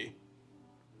W key.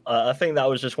 I think that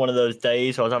was just one of those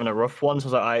days I was having a rough one, so I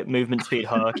was like, all right, movement speed,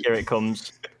 Herc, here it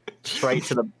comes. Straight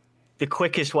to the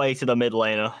quickest way to the mid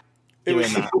laner. It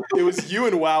was you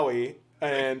and Wowie,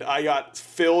 and I got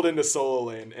filled into solo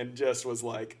lane and just was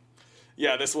like,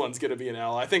 yeah, this one's going to be an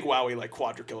L. I think Wowie like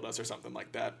quadra-killed us or something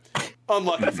like that.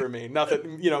 Unlucky for me.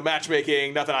 Nothing,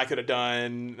 matchmaking, nothing I could have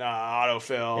done,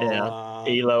 autofill.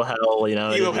 Yeah, elo hell,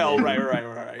 Elo hell, right.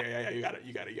 Yeah, you got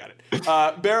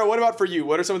it. Barra, what about for you?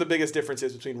 What are some of the biggest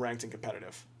differences between ranked and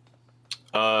competitive?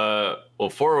 Well,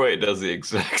 408 does the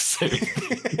exact same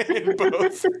in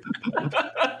both.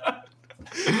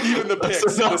 Even the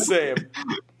picks are the same.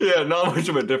 Yeah, not much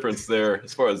of a difference there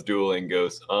as far as dueling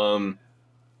goes.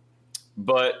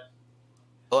 But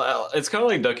it's kind of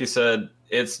like Ducky said,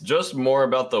 it's just more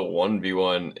about the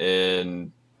 1v1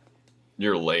 in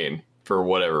your lane for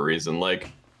whatever reason.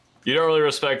 Like, you don't really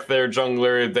respect their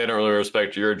jungler, they don't really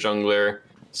respect your jungler.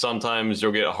 Sometimes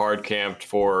you'll get hard camped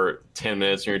for 10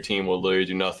 minutes and your team will literally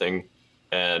do nothing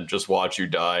and just watch you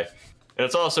die. And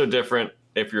it's also different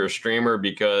if you're a streamer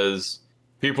because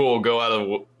people will go out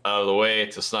of the way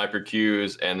to snipe your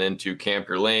Qs and then to camp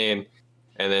your lane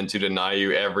and then to deny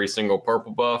you every single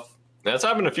purple buff. That's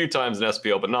happened a few times in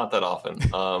SPL, but not that often.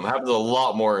 Happens a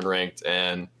lot more in ranked,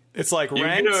 and it's like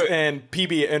ranked and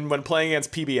PB, and when playing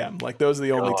against PBM, like those are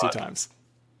the only two times.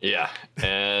 Yeah,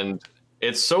 and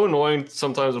it's so annoying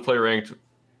sometimes to play ranked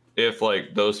if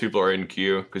like those people are in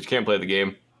queue because you can't play the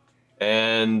game,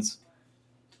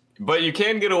 but you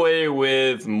can get away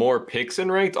with more picks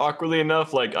in ranked. Awkwardly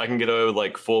enough, like I can get away with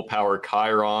like full power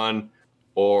Chiron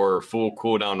or full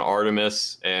cooldown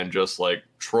Artemis and just like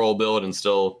troll build and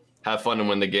still have fun and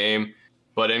win the game.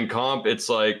 But in comp, it's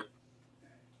like,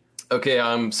 okay,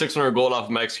 I'm 600 gold off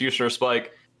of my Executioner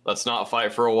spike. Let's not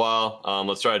fight for a while.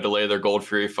 Let's try to delay their Gold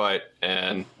Fury fight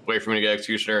and wait for me to get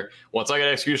Executioner. Once I get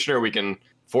Executioner, we can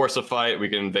force a fight. We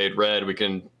can invade red. We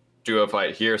can do a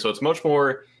fight here. So it's much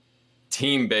more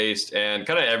team-based, and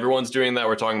kind of everyone's doing that.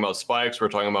 We're talking about spikes. We're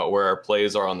talking about where our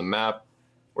plays are on the map.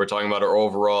 We're talking about our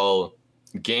overall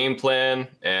game plan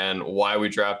and why we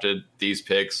drafted these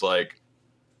picks. Like,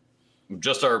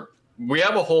 we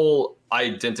have a whole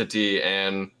identity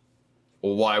and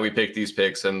why we picked these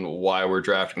picks and why we're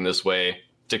drafting this way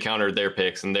to counter their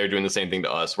picks, and they're doing the same thing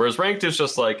to us. Whereas ranked is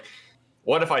just like,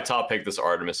 what if I top pick this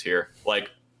Artemis here? Like,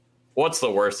 what's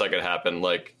the worst that could happen?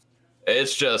 Like,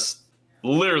 it's just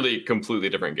literally completely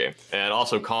different game. And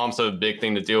also comps have a big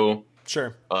thing to deal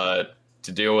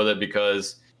with it,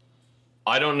 because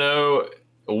I don't know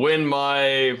when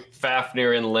my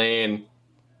Fafnir in lane,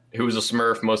 who's a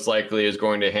Smurf, most likely is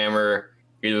going to hammer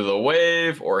either the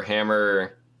wave or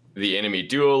hammer the enemy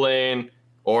duo lane,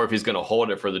 or if he's going to hold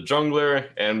it for the jungler.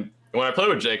 And when I play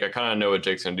with Jake, I kind of know what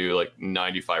Jake's going to do like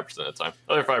 95% of the time.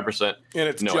 Other 5%, and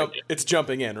it's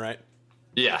jumping in, right?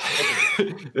 Yeah.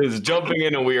 It's jumping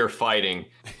in and we are fighting.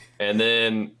 And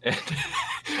then,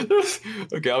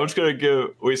 okay, I'm just going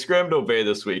to we scrammed Obey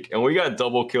this week, and we got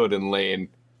double killed in lane,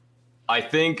 I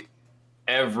think,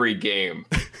 every game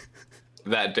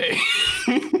that day.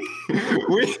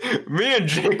 Me and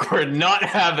Jake were not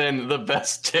having the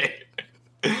best day.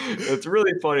 It's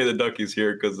really funny the Ducky's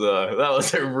here, because that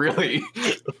was a really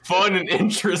fun and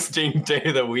interesting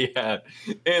day that we had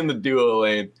in the duo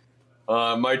lane.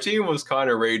 My team was kind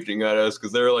of raging at us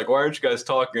because they were like, why aren't you guys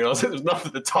talking? And I was like, there's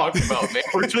nothing to talk about, man.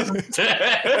 We're just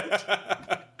dead.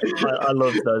 I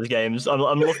love those games. I'm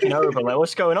looking over, I'm like,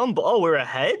 what's going on? But we're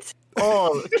ahead?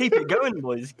 Oh, keep it going,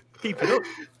 boys. Keep it up.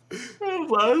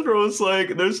 Lazaro was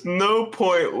like, there's no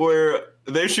point where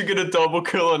they should get a double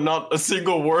kill and not a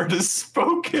single word is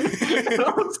spoken. And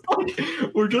I was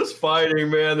like, we're just fighting,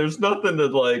 man. There's nothing to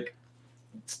like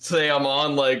say I'm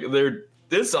on. Like,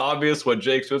 it's obvious what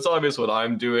Jake's doing. It's obvious what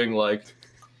I'm doing. Like,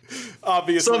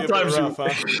 obviously, sometimes rough,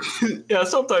 huh? Yeah,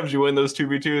 sometimes you win those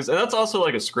 2v2s, and that's also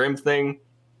like a scrim thing,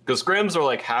 because scrims are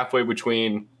like halfway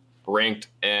between ranked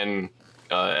and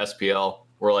SPL,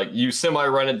 where like you semi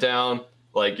run it down.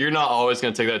 Like, you're not always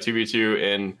going to take that 2v2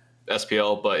 in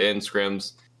SPL, but in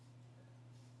scrims,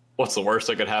 what's the worst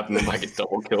that could happen if I get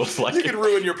double killed? Like, you could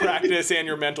ruin your practice and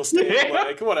your mental state. Yeah.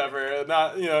 Like, whatever.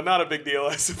 Not a big deal,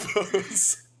 I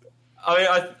suppose.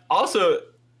 I mean,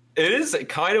 it is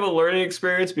kind of a learning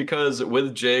experience, because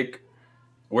with Jake,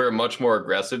 we're a much more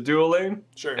aggressive duo lane.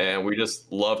 Sure. And we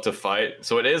just love to fight.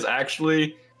 So it is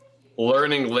actually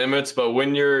learning limits, but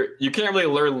when you can't really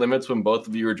learn limits when both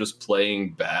of you are just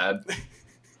playing bad.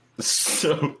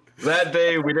 So that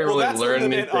day we didn't really learn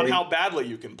anything. That's the limit on how badly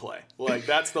you can play. Like,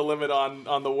 that's the limit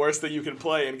on the worst that you can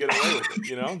play and get away with it.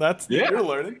 You know, you're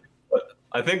learning.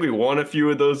 I think we won a few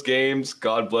of those games.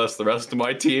 God bless the rest of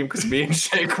my team, because me and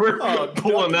Jake were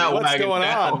pulling that wagon. What's going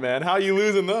on, man? How are you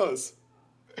losing those?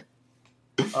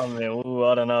 I mean,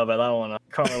 I don't know about that one. I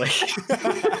can't really.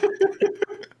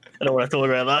 I don't want to talk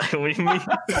about that. What do you mean?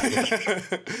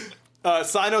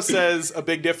 Sino says a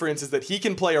big difference is that he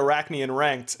can play Arachne in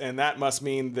ranked, and that must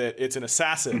mean that it's an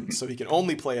assassin, so he can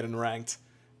only play it in ranked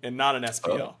and not an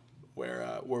SPL,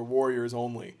 where warriors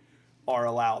only are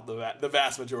allowed the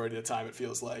vast majority of the time, it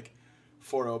feels like,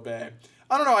 for Obey.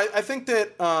 I don't know. I think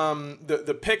that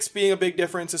the picks being a big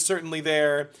difference is certainly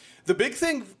there. The big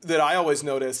thing that I always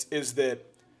notice is that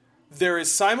there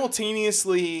is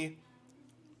simultaneously...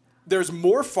 there's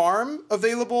more farm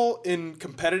available in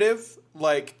competitive.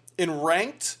 Like, in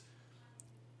ranked,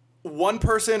 one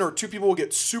person or two people will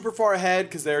get super far ahead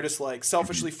because they're just like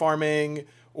selfishly farming,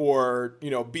 or,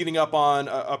 beating up on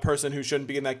a person who shouldn't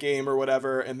be in that game or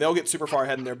whatever, and they'll get super far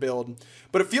ahead in their build.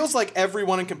 But it feels like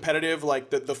everyone in competitive, like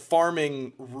the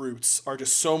farming routes are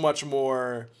just so much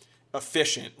more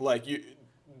efficient. Like,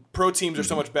 pro teams are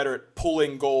so much better at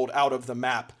pulling gold out of the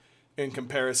map in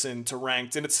comparison to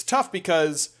ranked. And it's tough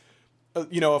because...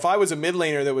 if I was a mid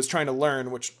laner that was trying to learn,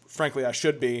 which frankly I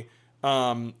should be,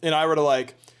 and I were to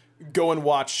like go and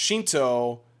watch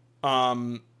Shinto,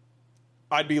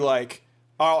 I'd be like,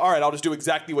 all right, I'll just do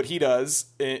exactly what he does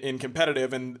in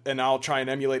competitive, and I'll try and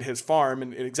emulate his farm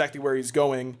and exactly where he's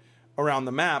going around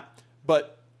the map.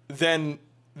 But then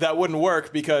that wouldn't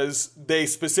work, because they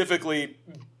specifically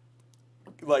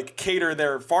like cater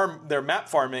their map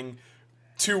farming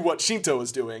to what Shinto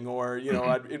is doing, or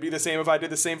it'd be the same if I did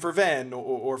the same for Ven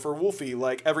or for Wolfie.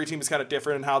 Like, every team is kind of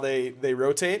different in how they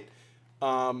rotate,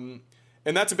 and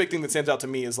that's a big thing that stands out to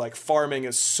me, is like farming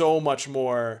is so much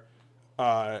more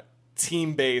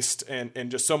team based and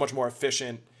just so much more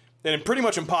efficient, and pretty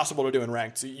much impossible to do in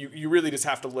ranked. So you really just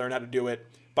have to learn how to do it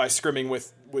by scrimming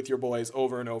with your boys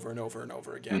over and over and over and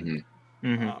over again.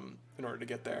 In order to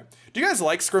get there. Do you guys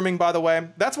like scrimming, by the way?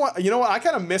 That's why, I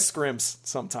kind of miss scrims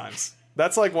sometimes.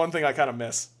 That's like one thing I kind of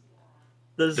miss.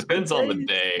 Depends on the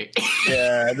day.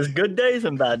 Yeah, there's good days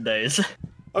and bad days.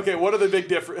 Okay, what are the big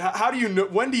difference? How do you know?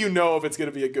 When do you know if it's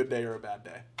going to be a good day or a bad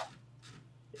day?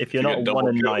 If you're not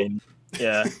 1-9,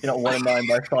 yeah, you're not 1-9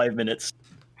 by 5 minutes.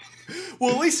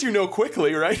 Well, at least you know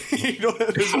quickly, right?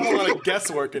 There's not a lot of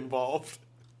guesswork involved.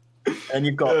 And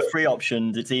you've got 3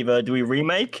 options. It's either do we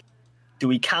remake, do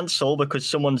we cancel because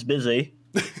someone's busy,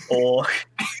 or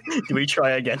do we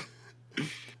try again?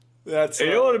 You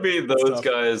don't want to be those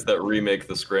guys that remake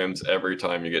the scrims every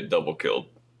time you get double killed.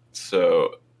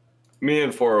 So me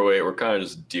and 408, we're kind of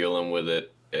just dealing with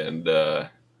it. And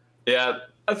yeah,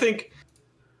 I think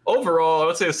overall, I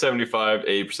would say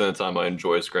 75-80% of the time I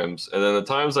enjoy scrims. And then the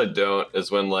times I don't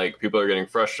is when like people are getting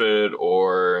frustrated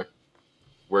or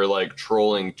we're like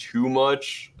trolling too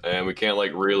much and we can't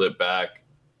like reel it back.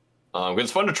 Because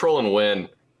it's fun to troll and win,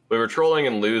 but we're trolling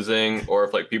and losing, or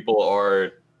if like people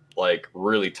are like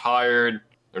really tired,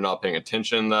 they're not paying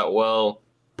attention that well.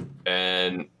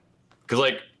 And because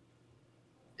like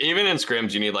even in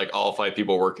scrims, you need like all 5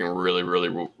 people working really,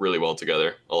 really, really well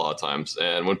together a lot of times.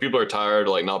 And when people are tired,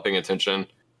 like not paying attention,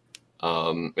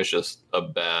 it's just a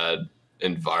bad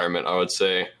environment, I would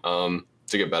say, to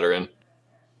get better in.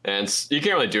 And you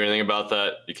can't really do anything about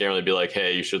that. You can't really be like,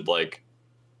 hey, you should like,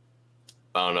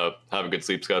 I don't know, have a good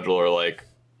sleep schedule or like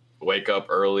wake up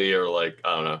early or like,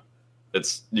 I don't know.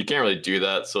 You can't really do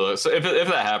that. So if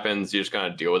that happens, you just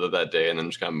kind of deal with it that day and then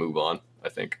just kind of move on, I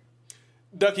think.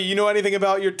 Ducky, you know anything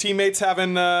about your teammates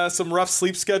having some rough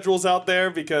sleep schedules out there?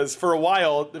 Because for a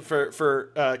while,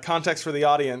 for context for the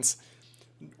audience,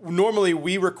 normally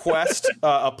we request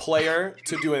a player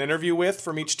to do an interview with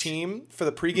from each team for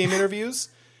the pregame interviews.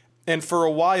 And for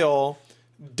a while,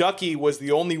 Ducky was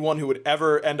the only one who would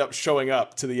ever end up showing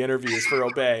up to the interviews for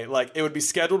Obey. Like, it would be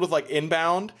scheduled with like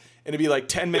inbound, and it'd be like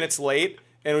 10 minutes late,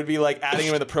 and it would be like adding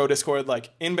him in the pro Discord,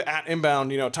 like at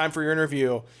inbound, time for your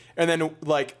interview. And then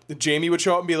like Jamie would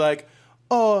show up and be like,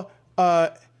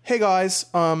 hey guys,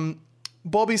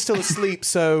 Bobby's still asleep,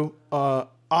 so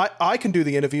I can do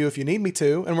the interview if you need me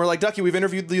to. And we're like, Ducky, we've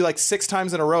interviewed you like 6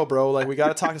 times in a row, bro. Like, we got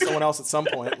to talk to someone else at some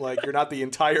point. Like, you're not the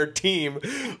entire team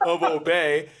of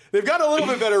Obey. They've gotten a little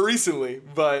bit better recently,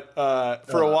 but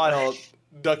for a while,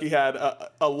 Ducky had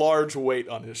a large weight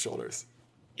on his shoulders.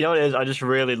 You know what it is? I just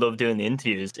really love doing the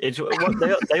interviews.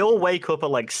 They all wake up at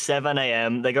like 7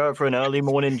 a.m. They go out for an early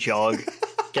morning jog,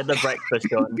 get their breakfast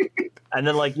done. And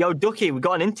then like, yo, Ducky, we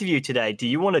got an interview today. Do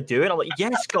you want to do it? I'm like,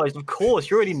 yes, guys, of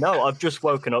course. You already know. I've just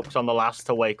woken up because I'm the last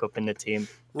to wake up in the team.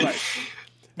 Right.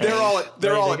 They're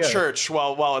all at church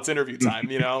while it's interview time,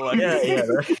 Like, yeah.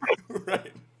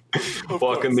 Right.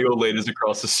 Walking the old ladies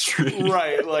across the street.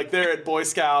 Right. Like, they're at Boy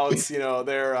Scouts,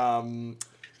 they're, I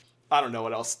don't know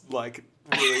what else, like,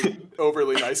 really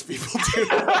overly nice people do.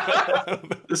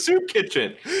 The soup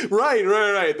kitchen. Right.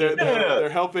 They're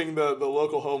helping the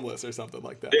local homeless or something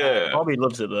like that. Yeah. Bobby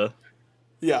loves it though.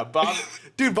 Yeah,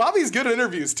 Bobby's good at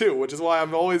interviews too, which is why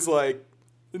I'm always like,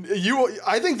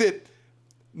 I think that,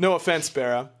 no offense,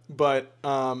 Barra, but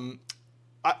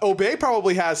Obey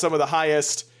probably has some of the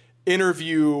highest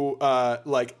interview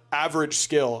like average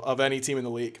skill of any team in the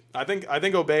league. I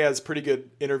think Obey has pretty good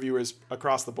interviewers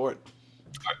across the board.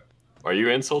 Are you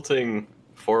insulting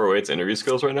 408's interview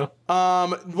skills right now?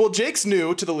 Well, Jake's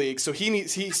new to the league, so he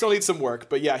still needs some work.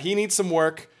 But yeah, he needs some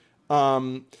work.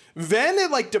 Ven, it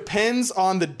like depends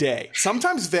on the day.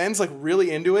 Sometimes Ven's like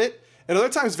really into it, and other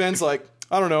times Ven's like,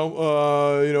 I don't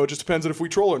know, it just depends on if we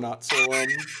troll or not. So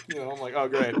I'm like, oh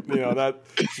great,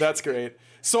 that's great.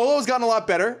 Solo's gotten a lot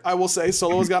better, I will say.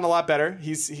 Solo's gotten a lot better.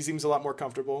 He seems a lot more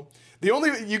comfortable. We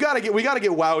gotta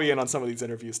get Wowie in on some of these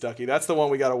interviews, Ducky. That's the one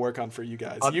we gotta work on for you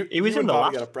guys. He was in the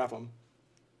last. Gotta prep him.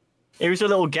 He was a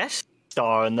little guest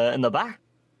star in the back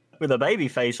with a baby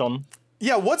face on.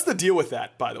 Yeah, what's the deal with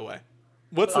that, by the way?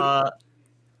 What's the? All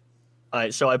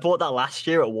right, so I bought that last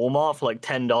year at Walmart for like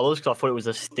 $10 because I thought it was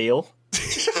a steal.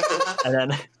 And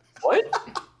then what?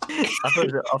 I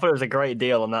thought it was a great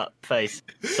deal on that face.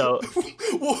 So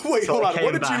wait, hold on.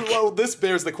 What did you? Well, this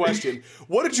bears the question.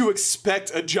 What did you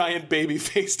expect a giant baby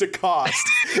face to cost?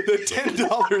 The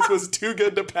 $10 was too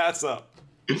good to pass up.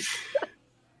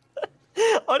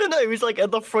 I don't know. It was like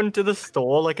at the front of the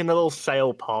store, like in the little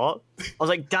sale part. I was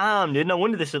like, damn, dude, no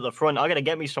wonder this is at the front. I gotta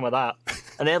get me some of that.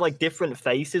 And they had like different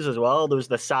faces as well. There was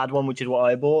the sad one, which is what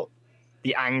I bought.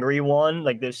 The angry one,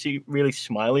 like the really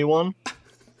smiley one.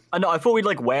 I know. I thought we'd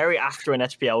like wear it after an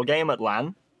SPL game at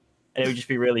LAN, and it would just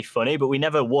be really funny. But we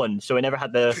never won, so we never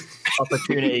had the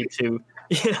opportunity to,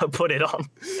 put it on.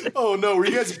 Oh no! Were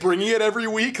you guys bringing it every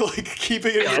week, like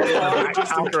keeping it in your car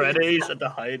just already? So to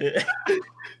hide it.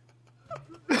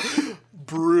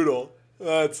 Brutal.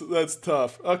 That's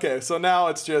tough. Okay, so now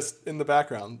it's just in the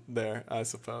background there, I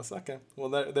suppose. Okay, well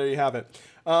there you have it.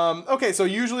 Okay, so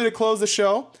usually to close the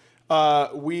show,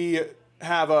 we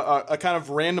have a kind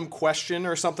of random question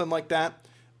or something like that.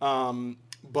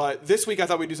 But this week I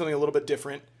thought we'd do something a little bit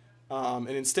different. and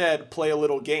instead play a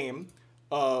little game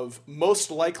of most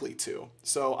likely to.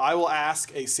 So I will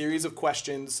ask a series of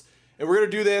questions, and we're going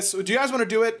to do this. Do you guys want to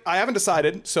do it? I haven't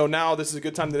decided, so now this is a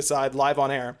good time to decide live on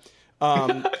air.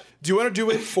 Do you want to do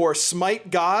it for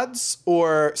Smite gods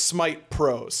or Smite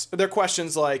pros? They're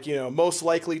questions like, most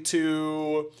likely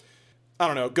to, I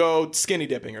don't know, go skinny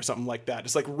dipping or something like that.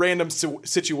 Just like random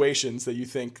situations that you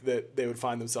think that they would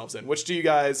find themselves in. Which do you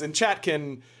guys, and chat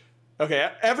can,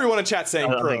 okay, everyone in chat saying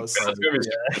pros.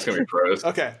 It's going to be pros.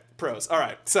 Okay, pros. All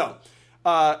right. So,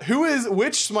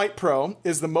 which Smite pro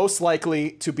is the most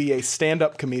likely to be a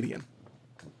stand-up comedian?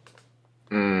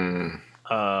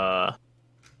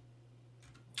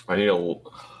 I need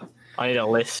a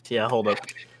list. Yeah, hold up.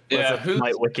 Yeah, who's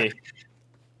Smite wiki?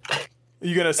 Are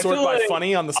you gonna sort by like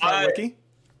funny on the Smite wiki?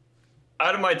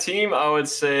 Out of my team, I would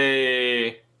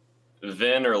say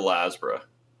Vin or Lasbra.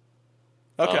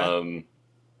 Okay.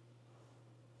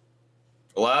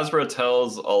 Lasbra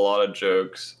tells a lot of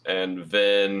jokes, and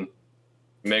Vin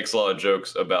makes a lot of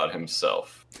jokes about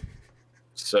himself.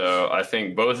 So I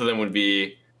think both of them would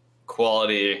be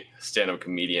quality stand-up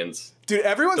comedians. Dude,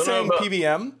 everyone's saying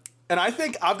PBM, and I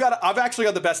think I've actually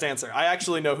got the best answer. I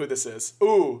actually know who this is.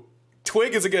 Ooh,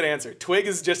 Twig is a good answer. Twig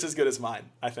is just as good as mine,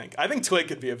 I think. I think Twig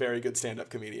could be a very good stand-up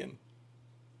comedian.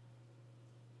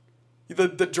 The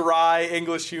dry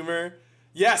English humor.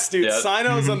 Yes, dude, yeah.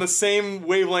 Sino's on the same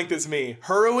wavelength as me.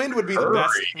 Hurwind would be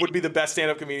the best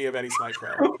stand-up comedian of any Smite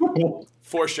pro.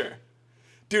 For sure.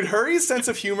 Dude, Hurry's sense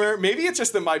of humor, maybe it's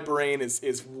just that my brain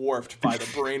is warped by the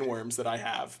brain worms that I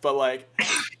have, but like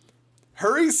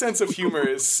Hurry's sense of humor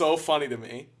is so funny to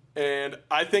me. And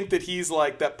I think that he's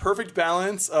like that perfect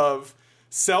balance of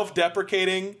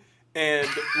self-deprecating and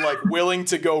like willing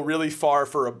to go really far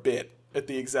for a bit at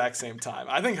the exact same time.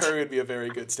 I think Hurry would be a very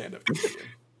good stand-up comedian.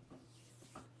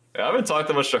 I haven't talked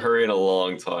that much to Hurry in a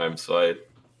long time, so I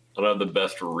don't have the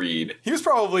best read. He was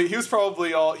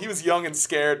young and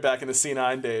scared back in the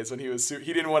C9 days when he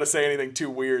didn't want to say anything too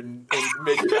weird and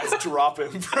make you guys drop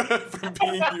him from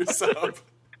being yourself.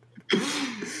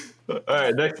 All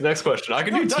right, next question. I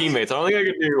can do Ducky. Teammates. I don't think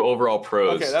I can do overall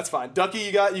pros. Okay, that's fine. Ducky,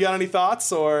 you got any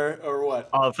thoughts or what?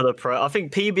 For the pro, I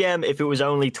think PBM if it was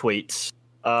only tweets.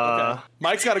 Okay.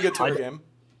 Mike's got a good Twitter game.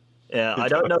 Yeah, I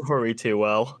don't know Hurry too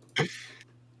well.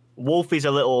 Wolfie's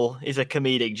he's a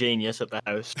comedic genius at the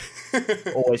house.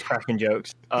 Always cracking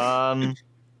jokes. I don't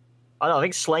know, I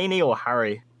think Slaney or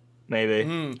Harry,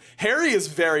 maybe. Harry is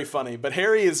very funny, but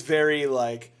Harry is very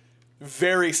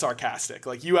sarcastic.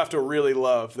 Like, you have to really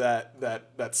love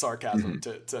that sarcasm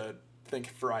to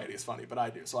think variety is funny, but I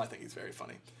do, so I think he's very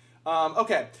funny.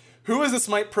 Okay, who is the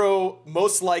Smite pro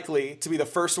most likely to be the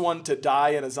first one to die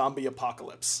in a zombie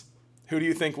apocalypse? Who do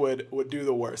you think would do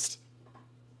the worst?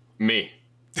 Me.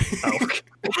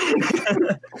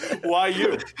 Why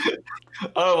you?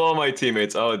 Out of all my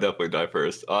teammates, I would definitely die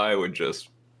first. I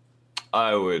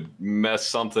would mess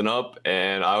something up,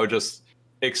 and I would just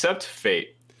accept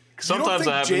fate. Sometimes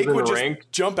I have Jake in would the just rank.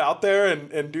 Jump out there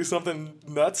and do something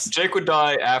nuts? Jake would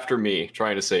die after me,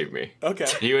 trying to save me. Okay.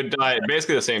 He would die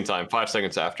basically the same time, 5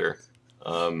 seconds after.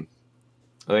 I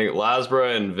think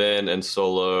Lasbra and Vin and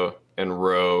Solo and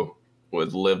Ro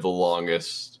would live the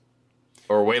longest.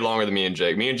 Or way longer than me and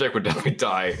Jake. Me and Jake would definitely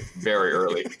die very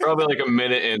early. Probably like a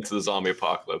minute into the zombie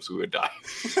apocalypse, we would die.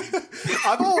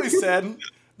 I've always said,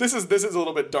 this is a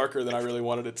little bit darker than I really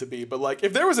wanted it to be, but like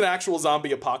if there was an actual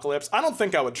zombie apocalypse, I don't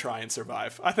think I would try and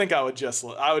survive. I think I would just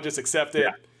accept it.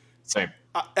 Yeah, same.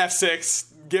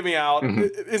 F6, get me out.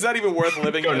 Mm-hmm. Is that even worth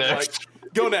living? Go next.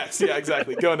 Go next. Yeah,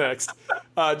 exactly. Go next.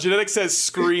 Genetic says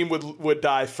Scream would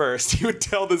die first. He would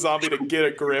tell the zombie to get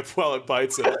a grip while it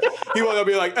bites him. He would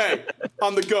be like, "Hey,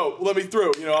 I'm the goat. Let me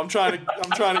through. I'm trying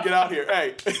to get out here.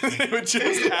 Hey," and it would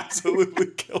just absolutely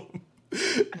kill him.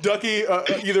 Ducky,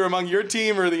 either among your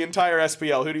team or the entire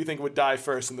SPL, who do you think would die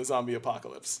first in the zombie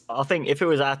apocalypse? I think if it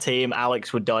was our team,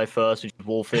 Alex would die first, which is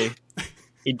Wolfie.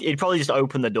 He'd probably just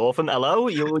open the door from, "Hello,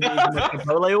 you're using the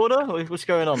Chipotle order? What's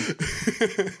going on?"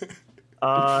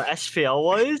 SPL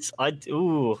wise, I'd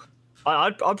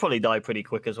probably die pretty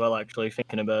quick as well. Actually,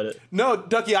 thinking about it. No,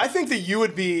 Ducky, I think that you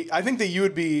would be. I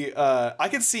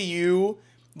could see you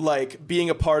like being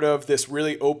a part of this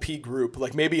really OP group,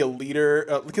 like maybe a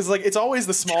leader, because like it's always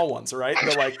the small ones, right?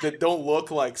 That don't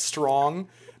look like strong.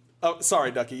 Oh,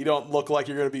 sorry, Ducky, you don't look like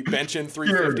you're going to be benching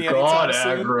 350 anytime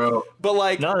soon. Aggro. But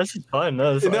like, no, this is fine.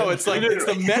 It's like it's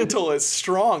the mental is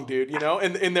strong, dude.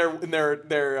 And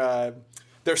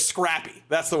they're scrappy.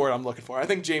 That's the word I'm looking for. I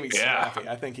think Jamie's scrappy.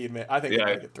 I think he'd make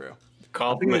it through.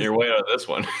 Compliment your way out of this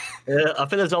one. Yeah, I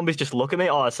think the zombies just look at me.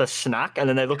 Oh, it's a snack, and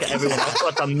then they look at everyone else.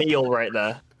 That's a meal right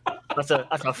there. That's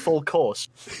a full course.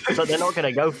 So they're not going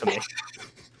to go for me.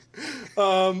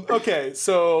 Okay,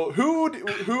 so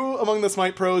who among the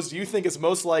Smite pros do you think is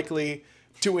most likely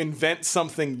to invent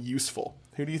something useful?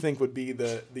 Who do you think would be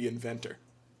the inventor?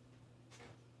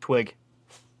 Twig.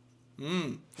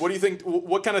 What do you think?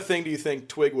 What kind of thing do you think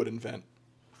Twig would invent?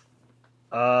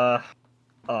 Oh,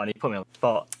 you put me on the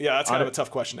spot. Yeah, that's kind of a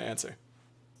tough question to answer.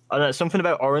 I don't know, something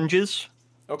about oranges.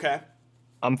 Okay.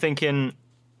 I'm thinking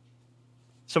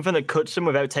something that cuts them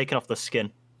without taking off the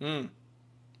skin.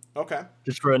 Okay.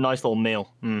 Just for a nice little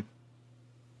meal.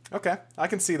 Okay, I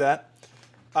can see that.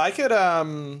 I could,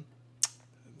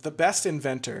 the best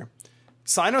inventor.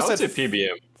 Sino I would said say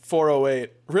PBM.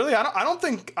 408. Really? I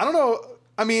don't know.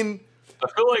 I mean, I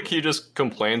feel like he just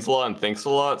complains a lot and thinks a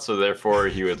lot, so therefore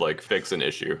he would like fix an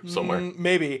issue somewhere.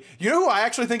 Maybe. You know who I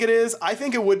actually think it is? I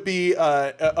think it would be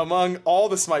among all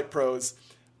the Smite pros.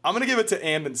 I'm gonna give it to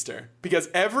Andenster because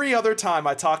every other time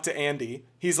I talk to Andy,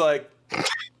 he's like,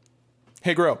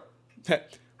 "Hey, Gro, hey,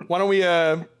 why don't we?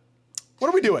 What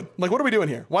are we doing? Like, what are we doing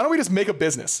here? Why don't we just make a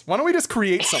business? Why don't we just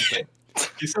create something?"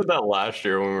 He said that last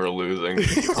year when we were losing.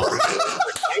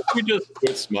 We just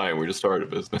quit Smite. We just started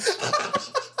a business.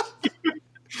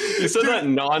 He said that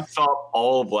nonstop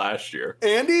all of last year.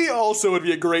 Andy also would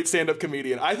be a great stand-up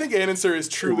comedian. I think Andenster is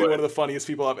truly one of the funniest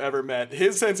people I've ever met.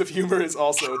 His sense of humor is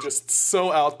also just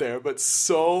so out there, but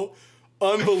so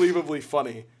unbelievably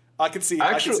funny. I could see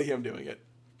him doing it.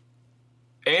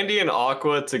 Andy and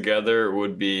Aqua together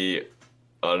would be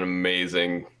an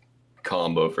amazing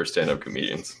combo for stand-up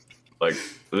comedians. Like,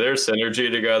 their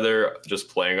synergy together, just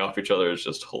playing off each other, is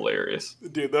just hilarious.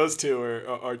 Dude, those two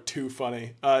are too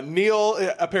funny. Neil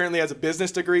apparently has a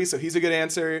business degree, so he's a good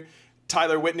answer.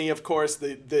 Tyler Whitney, of course,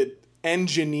 the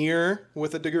engineer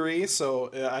with a degree.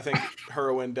 So I think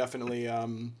Heroin definitely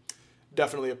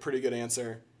a pretty good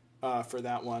answer for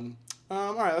that one.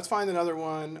 All right, let's find another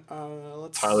one.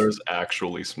 Tyler's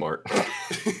actually smart.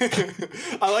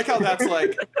 I like how that's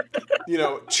like,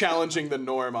 challenging the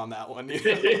norm on that one.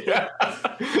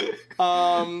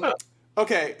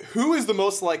 Okay, who is the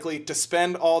most likely to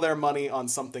spend all their money on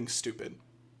something stupid?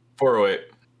 408.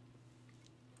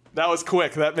 That was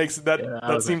quick. That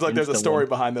seems like there's a story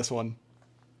behind this one.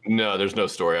 No, there's no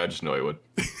story. I just know he would.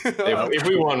 If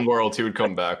we won Worlds, he would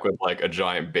come back with like a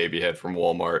giant baby head from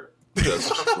Walmart.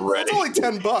 Just ready. It's only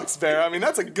 $10, Bear. I mean,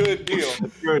 that's a good deal.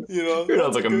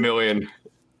 That's like a million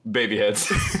baby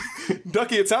heads.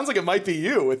 Ducky, it sounds like it might be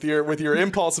you with your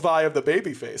impulse buy of the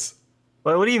baby face.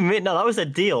 Wait, what do you mean? No, that was a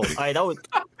deal. I'm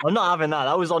not having that.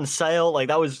 That was on sale. Like,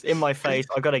 that was in my face.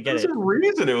 I gotta get it. There's a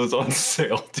reason it was on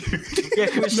sale, dude. Yeah,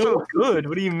 it was so good.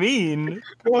 What do you mean?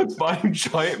 No one's buying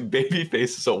giant baby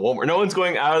faces at Walmart. No one's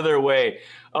going out of their way.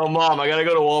 Oh, Mom, I gotta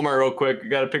go to Walmart real quick. I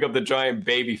gotta pick up the giant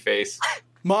baby face.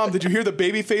 Mom, did you hear the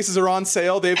baby faces are on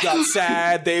sale? They've got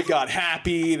sad, they've got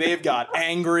happy, they've got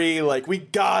angry. Like, we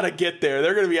gotta get there.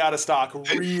 They're gonna be out of stock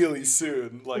really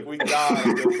soon. Like, we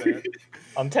gotta get there.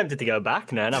 I'm tempted to go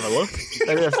back now and have a look.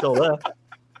 Maybe they're still there.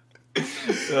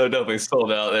 Definitely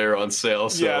sold out there on sale.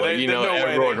 So, yeah,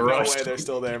 everyone rushed. No way they're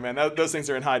still there, man. Those things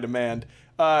are in high demand.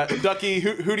 Ducky,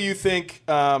 who do you think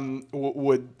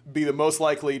would be the most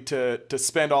likely to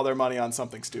spend all their money on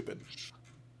something stupid?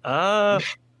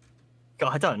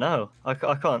 God, I don't know. I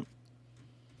can't.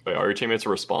 Wait, are your teammates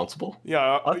responsible?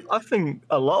 Yeah. I think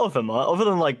a lot of them are, other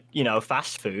than like,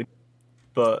 fast food.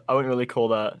 But I wouldn't really call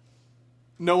that.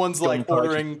 No one's like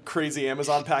ordering crazy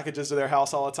Amazon packages to their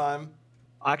house all the time?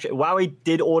 Actually, Wowie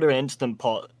did order an Instant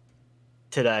Pot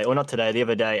today. Or not today, the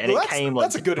other day. And it came like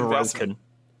that's a good broken. Investment.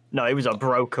 No, it was a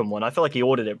broken one. I feel like he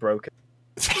ordered it broken.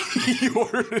 He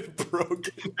ordered it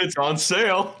broken. It's on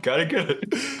sale. Gotta get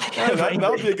it.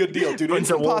 That would be a good deal, dude.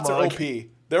 Instant Pots are OP.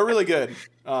 They're really good.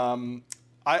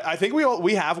 I think we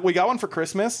got one for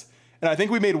Christmas, and I think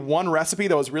we made one recipe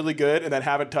that was really good, and then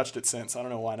haven't touched it since. I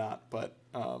don't know why not, but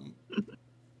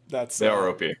they are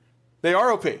OP. They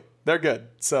are OP. They're good.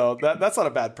 So that's not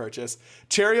a bad purchase.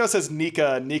 Cheerio says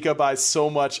Nika. Nika buys so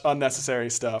much unnecessary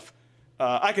stuff.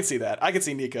 I can see that. I can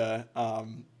see Nika.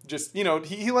 Just,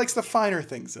 he likes the finer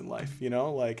things in life,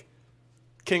 like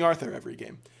King Arthur every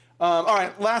game. All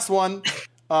right, last one.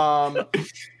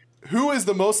 Who is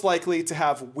the most likely to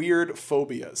have weird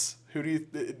phobias?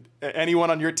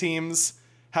 Anyone on your teams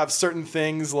have certain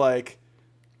things like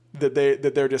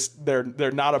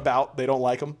they're not about, they don't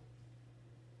like them?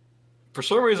 For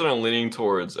some reason, I'm leaning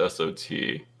towards SOT.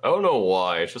 I don't know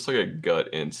why. It's just like a gut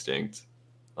instinct.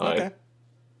 Okay.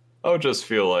 I would just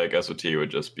feel like SOT would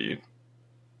just be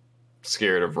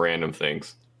scared of random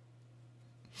things.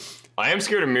 I am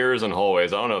scared of mirrors and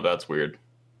hallways. I don't know if that's weird.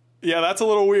 Yeah, that's a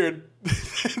little weird.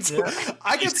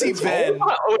 I can see Ben.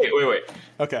 Oh, wait.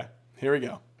 Okay. Here we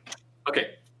go.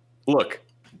 Okay, look.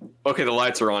 Okay, the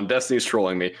lights are on. Destiny's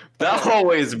trolling me. That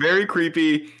hallway is very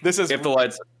creepy. This is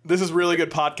really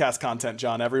good podcast content,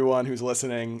 John. Everyone who's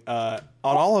listening on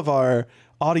all of our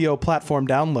audio platform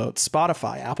downloads,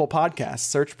 Spotify, Apple Podcasts,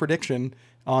 search Prediction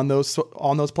on those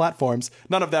platforms.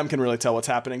 None of them can really tell what's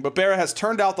happening, but Barra has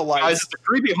turned out the lights. Guys, it's a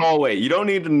creepy hallway. You don't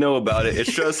need to know about it.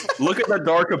 It's just look at the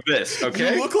dark abyss,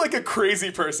 okay? You look like a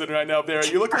crazy person right now, Barra.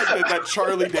 You look like that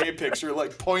Charlie Day picture,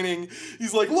 like pointing.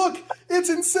 He's like, look, it's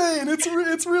insane.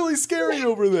 It's really scary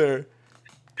over there.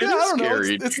 I don't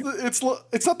scary. know.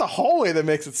 It's not the hallway that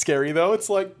makes it scary, though.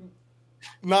 It's like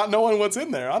not knowing what's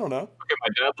in there. I don't know. Okay, my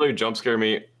dad literally jump scared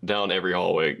me down every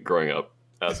hallway growing up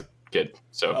as a kid.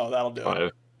 So that'll do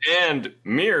it. And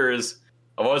mirrors,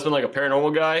 I've always been like a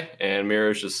paranormal guy, and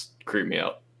mirrors just creep me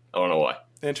out. I don't know why.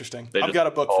 Interesting. I've got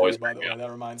a book for you, by the way. That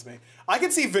reminds me. I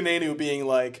can see Venenu being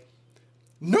like,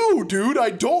 no, dude, I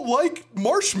don't like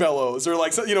marshmallows, or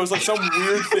like, it's like some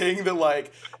weird thing that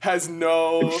like has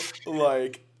no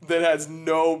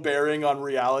bearing on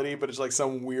reality, but it's like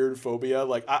some weird phobia.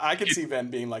 Like I could see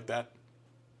Ven being like that.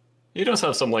 He does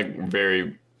have some like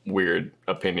very weird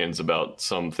opinions about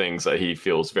some things that he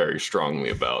feels very strongly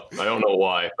about. I don't know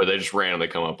why, but they just randomly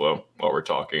come up while we're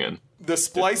talking. And the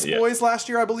Splice Boys last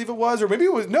year, I believe it was, or maybe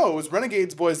it was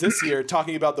Renegades Boys this year,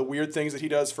 talking about the weird things that he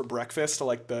does for breakfast,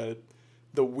 like the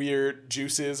weird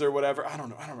juices or whatever. I don't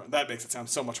know. That makes it sound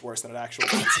so much worse than it actually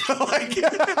is.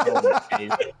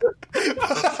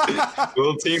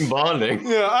 Little team bonding.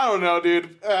 Yeah, I don't know,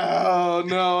 dude. Oh,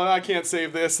 no, I can't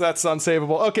save this. That's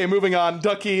unsavable. Okay, moving on.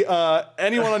 Ducky,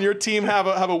 anyone on your team have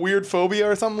a weird phobia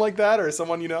or something like that, or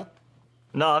someone you know?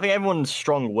 No, I think everyone's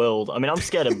strong-willed. I mean, I'm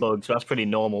scared of bugs, so that's pretty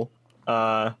normal.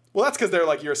 Well, that's because they're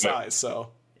like your size,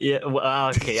 so. Yeah, well,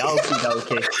 okay, I'll keep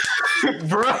that okay.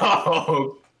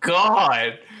 Bro!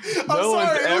 God, no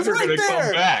one's ever going to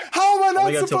come back. How am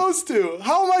I not supposed to?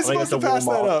 How am I supposed to pass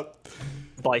that up?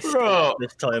 Bro.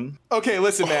 This time. Okay,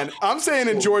 listen, man. I'm saying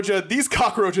in Georgia, these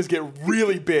cockroaches get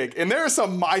really big, and there are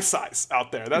some my size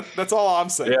out there. That's all I'm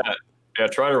saying. Yeah.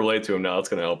 Try to relate to him now. It's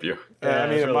going to help you. I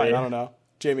mean, it might. I don't know.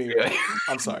 Jamie,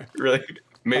 I'm sorry. Really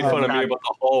made fun of me about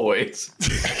the hallways.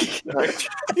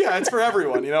 Yeah, it's for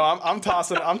everyone. I'm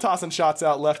tossing shots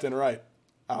out left and right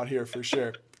out here for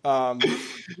sure.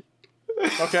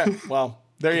 Okay, well,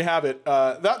 there you have it.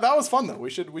 That was fun though.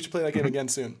 We should play that game again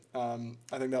soon.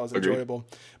 I think that was enjoyable.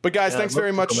 But guys, thanks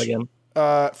very much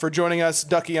for joining us.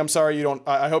 Ducky, I'm sorry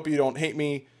I hope you don't hate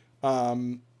me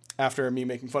after me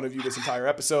making fun of you this entire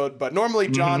episode. But normally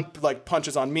John like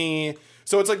punches on me.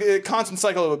 So it's like a constant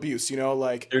cycle of abuse,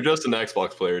 like... You're just an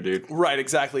Xbox player, dude. Right,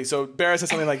 exactly. So Barra says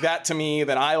something like that to me,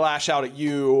 then I lash out at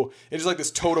you. It's like this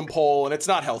totem pole, and it's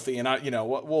not healthy, and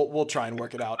we'll try and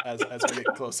work it out as we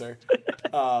get closer.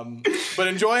 But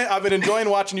I've been enjoying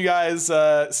watching you guys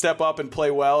step up and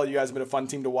play well. You guys have been a fun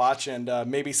team to watch, and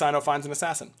maybe Sino finds an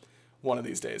assassin one of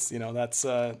these days. That's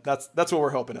what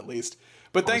we're hoping, at least.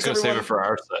 But thanks, everyone. Save it for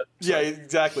our set. Yeah,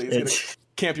 exactly. He's gonna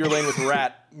camp your lane with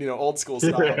Rat, old school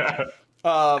style.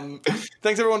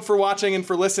 Thanks everyone for watching and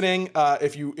for listening.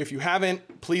 If you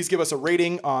haven't, please give us a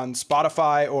rating on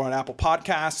Spotify or on Apple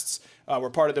Podcasts. We're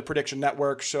part of the Prediction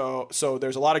Network, so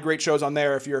there's a lot of great shows on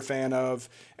there if you're a fan of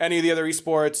any of the other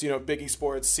esports, big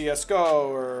esports, CSGO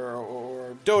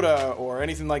or Dota or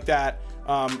anything like that.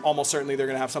 Almost certainly they're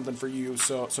going to have something for you,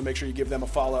 so make sure you give them a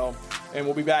follow. And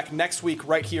we'll be back next week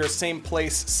right here, same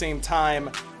place, same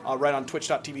time, right on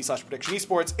twitch.tv/Prediction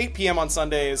Esports, 8 p.m. on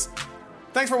Sundays.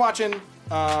 Thanks for watching,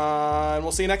 and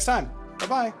we'll see you next time.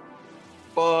 Bye-bye.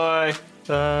 Bye.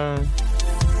 Bye.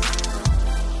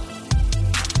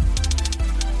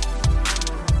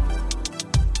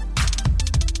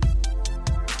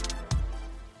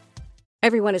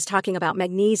 Everyone is talking about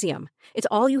magnesium. It's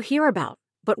all you hear about.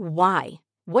 But why?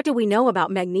 What do we know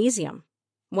about magnesium?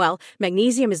 Well,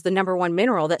 magnesium is the #1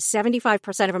 mineral that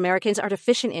 75% of Americans are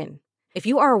deficient in. If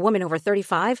you are a woman over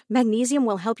 35, magnesium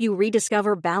will help you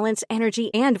rediscover balance, energy,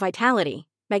 and vitality.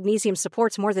 Magnesium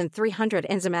supports more than 300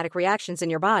 enzymatic reactions in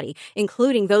your body,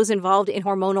 including those involved in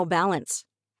hormonal balance.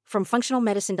 From functional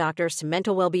medicine doctors to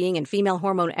mental well-being and female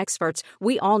hormone experts,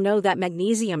 we all know that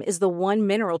magnesium is the one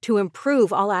mineral to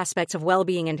improve all aspects of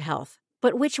well-being and health.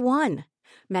 But which one?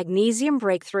 Magnesium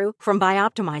Breakthrough from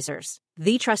Bioptimizers,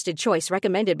 the trusted choice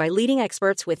recommended by leading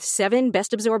experts with 7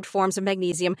 best-absorbed forms of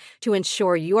magnesium to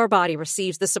ensure your body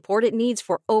receives the support it needs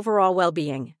for overall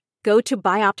well-being. Go to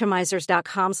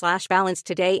bioptimizers.com/balance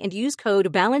today and use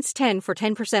code BALANCE10 for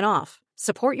 10% off.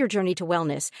 Support your journey to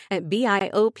wellness at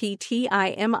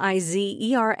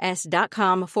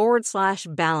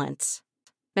bioptimizers.com/balance.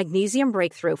 Magnesium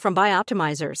Breakthrough from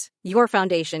Bioptimizers, your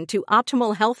foundation to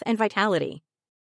optimal health and vitality.